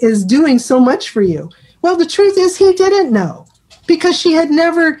is doing so much for you? Well, the truth is he didn't know because she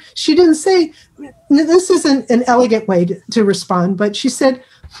didn't say, this isn't an elegant way to respond, but she said,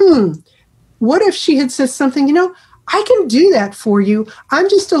 what if she had said something, I can do that for you. I'm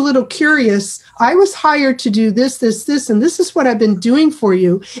just a little curious. I was hired to do this, and this is what I've been doing for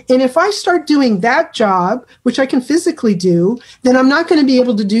you. And if I start doing that job, which I can physically do, then I'm not going to be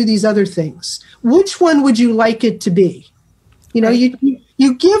able to do these other things. Which one would you like it to be?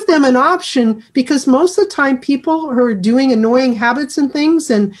 You give them an option because most of the time people who are doing annoying habits and things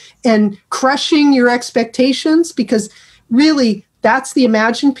and crushing your expectations, because really that's the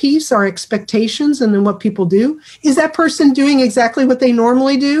imagined piece, our expectations, and then what people do. Is that person doing exactly what they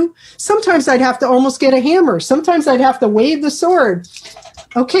normally do? Sometimes I'd have to almost get a hammer. Sometimes I'd have to wave the sword.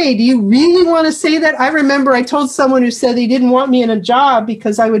 Okay, do you really want to say that? I remember I told someone who said he didn't want me in a job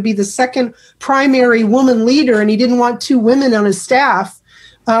because I would be the second primary woman leader and he didn't want 2 women on his staff.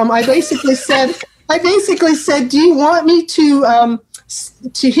 I basically said, do you want me to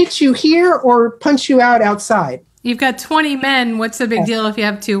hit you here or punch you out outside? You've got 20 men. What's the big deal if you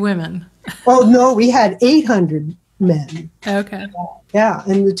have 2 women? Oh, no, we had 800 men. Okay. Yeah,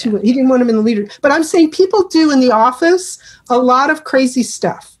 and the 2, he didn't want them in the leader. But I'm saying people do in the office a lot of crazy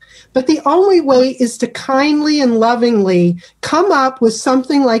stuff. But the only way is to kindly and lovingly come up with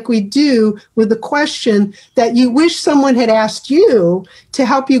something like we do with the question that you wish someone had asked you to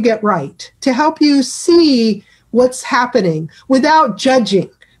help you get right, to help you see what's happening without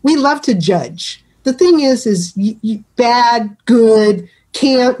judging. We love to judge. The thing is bad, good,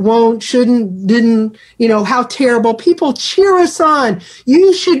 can't, won't, shouldn't, didn't, how terrible. People cheer us on.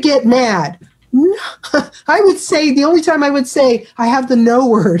 You should get mad. No, I would say, the only time I would say I have the no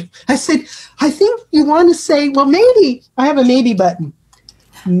word, I said, I think you want to say, well, maybe. I have a maybe button.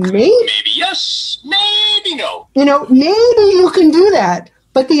 Maybe yes, maybe no. Maybe you can do that.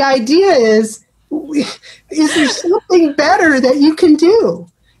 But the idea is there something better that you can do?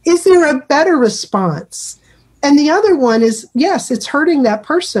 Is there a better response? And the other one is, yes, it's hurting that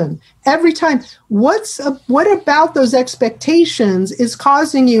person every time. What about those expectations is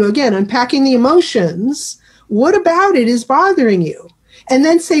causing you, again, unpacking the emotions? What about it is bothering you? And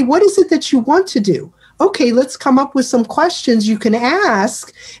then say, what is it that you want to do? Okay, let's come up with some questions you can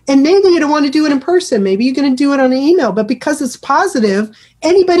ask. And maybe you don't want to do it in person. Maybe you're going to do it on an email. But because it's positive,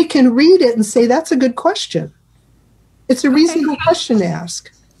 anybody can read it and say, that's a good question. It's a reasonable question to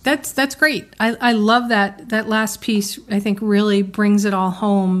ask. That's great. I love that last piece. I think really brings it all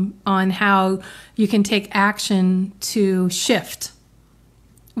home on how you can take action to shift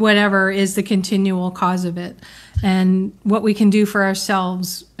whatever is the continual cause of it, and what we can do for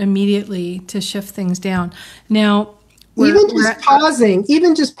ourselves immediately to shift things down. Now,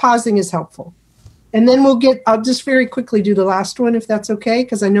 even just pausing is helpful. And then I'll just very quickly do the last one, if that's okay,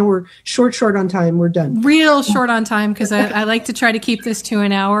 because I know we're short on time. We're done. Real short on time, because I like to try to keep this to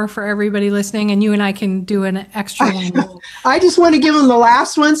an hour for everybody listening, and you and I can do an extra one. I just want to give them the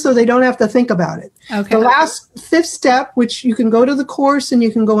last one so they don't have to think about it. Okay. The last fifth step, which you can go to the course and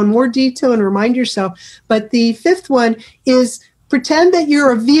you can go in more detail and remind yourself. But the fifth one is pretend that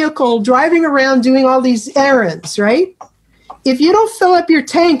you're a vehicle driving around doing all these errands, right? If you don't fill up your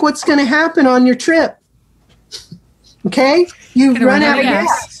tank, what's going to happen on your trip? Okay? You've run out of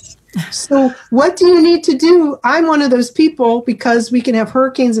gas. So what do you need to do? I'm one of those people, because we can have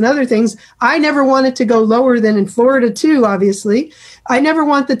hurricanes and other things. I never want it to go lower than in Florida too, obviously. I never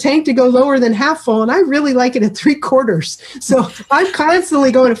want the tank to go lower than half full, and I really like it at 3/4. So I'm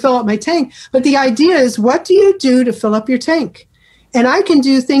constantly going to fill up my tank. But the idea is, what do you do to fill up your tank? And I can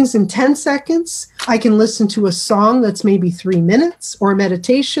do things in 10 seconds. I can listen to a song that's maybe 3 minutes, or a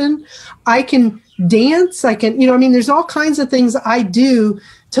meditation. I can dance. There's all kinds of things I do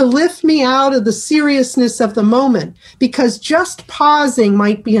to lift me out of the seriousness of the moment, because just pausing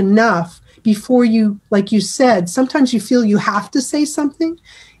might be enough before you, like you said, sometimes you feel you have to say something.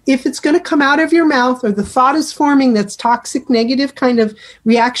 If it's going to come out of your mouth, or the thought is forming that's toxic, negative, kind of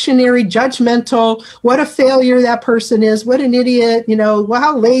reactionary, judgmental, what a failure that person is, what an idiot,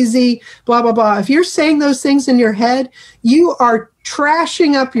 how lazy, blah, blah, blah. If you're saying those things in your head, you are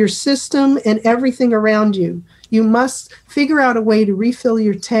trashing up your system and everything around you. You must figure out a way to refill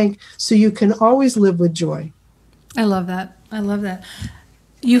your tank so you can always live with joy. I love that.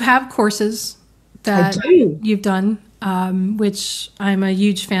 You have courses that you've done, which I'm a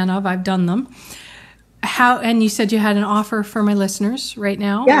huge fan of. I've done them. And you said you had an offer for my listeners right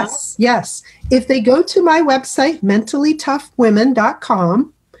now? Yes. If they go to my website,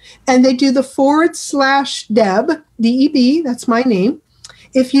 mentallytoughwomen.com, and they do the /Deb, DEB, that's my name.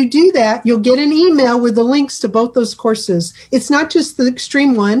 If you do that, you'll get an email with the links to both those courses. It's not just the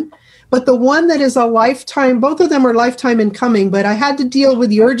extreme one, but the one that is a lifetime. Both of them are lifetime in coming, but I had to deal with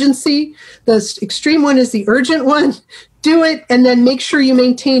the urgency. The extreme one is the urgent one. Do it, and then make sure you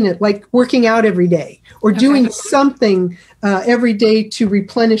maintain it, like working out every day, or doing something every day to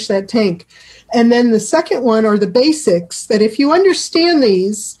replenish that tank. And then the second one are the basics, that if you understand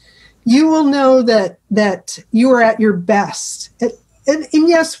these, you will know that you are at your best. And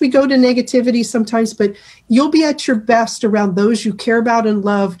yes, we go to negativity sometimes, but you'll be at your best around those you care about and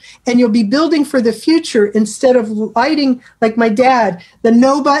love, and you'll be building for the future instead of lighting, like my dad. The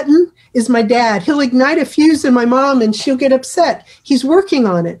no button is my dad. He'll ignite a fuse in my mom and she'll get upset. He's working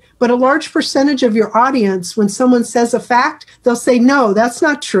on it. But a large percentage of your audience, when someone says a fact, they'll say, no, that's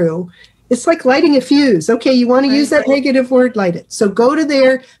not true. It's like lighting a fuse. Okay, you want to use that negative word, light it. So go to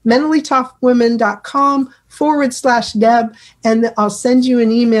there, mentallytoughwomen.com /Deb, and I'll send you an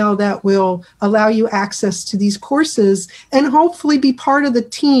email that will allow you access to these courses and hopefully be part of the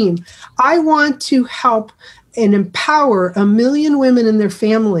team. I want to help and empower 1 million women and their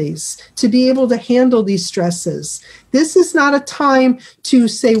families to be able to handle these stresses. This is not a time to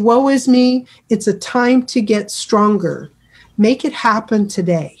say, woe is me. It's a time to get stronger. Make it happen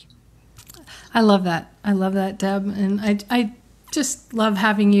today. I love that. Deb. And I just love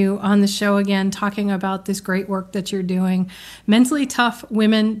having you on the show again, talking about this great work that you're doing.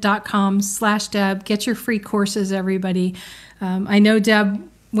 mentallytoughwomen.com /Deb. Get your free courses, everybody. I know Deb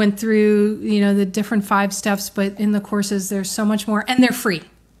went through, the different 5 steps, but in the courses, there's so much more, and they're free.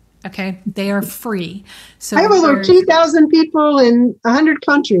 Okay. They are free. So I have over 2,000 people in 100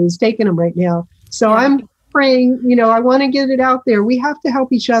 countries taking them right now. So I'm praying, I want to get it out there. We have to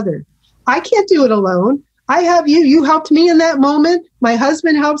help each other. I can't do it alone. I have you. You helped me in that moment. My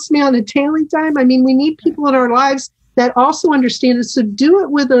husband helps me on a daily time. I mean, we need people in our lives that also understand it. So do it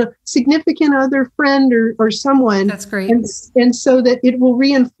with a significant other, friend, or someone. That's great. And so that it will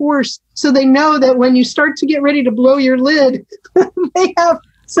reinforce, so they know that when you start to get ready to blow your lid, they have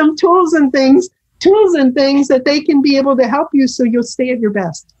some tools and things that they can be able to help you so you'll stay at your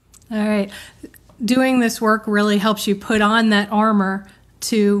best. All right. Doing this work really helps you put on that armor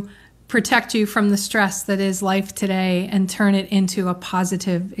to protect you from the stress that is life today and turn it into a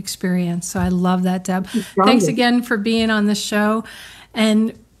positive experience. So I love that, Deb. Thanks again for being on the show.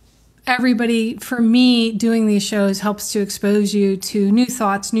 And everybody, for me, doing these shows helps to expose you to new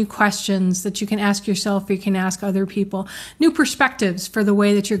thoughts, new questions that you can ask yourself, or you can ask other people, new perspectives for the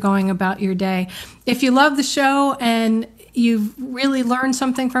way that you're going about your day. If you love the show and you've really learned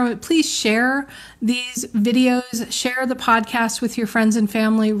something from it, please share these videos, share the podcast with your friends and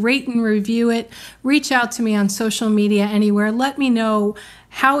family, rate and review it, reach out to me on social media, anywhere. Let me know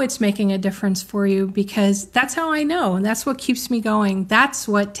how it's making a difference for you, because that's how I know, and that's what keeps me going. That's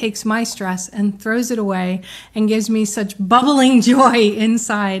what takes my stress and throws it away and gives me such bubbling joy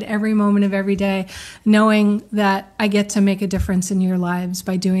inside every moment of every day, knowing that I get to make a difference in your lives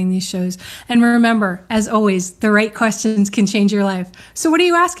by doing these shows. And remember, as always, the right questions can change your life. So what are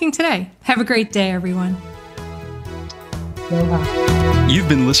you asking today? Have a great day, everyone. You've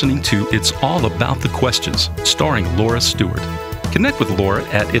been listening to It's All About the Questions, starring Laura Stewart. Connect with Laura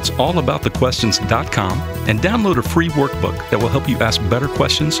at it'sallaboutthequestions.com and download a free workbook that will help you ask better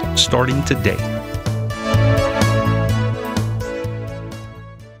questions starting today.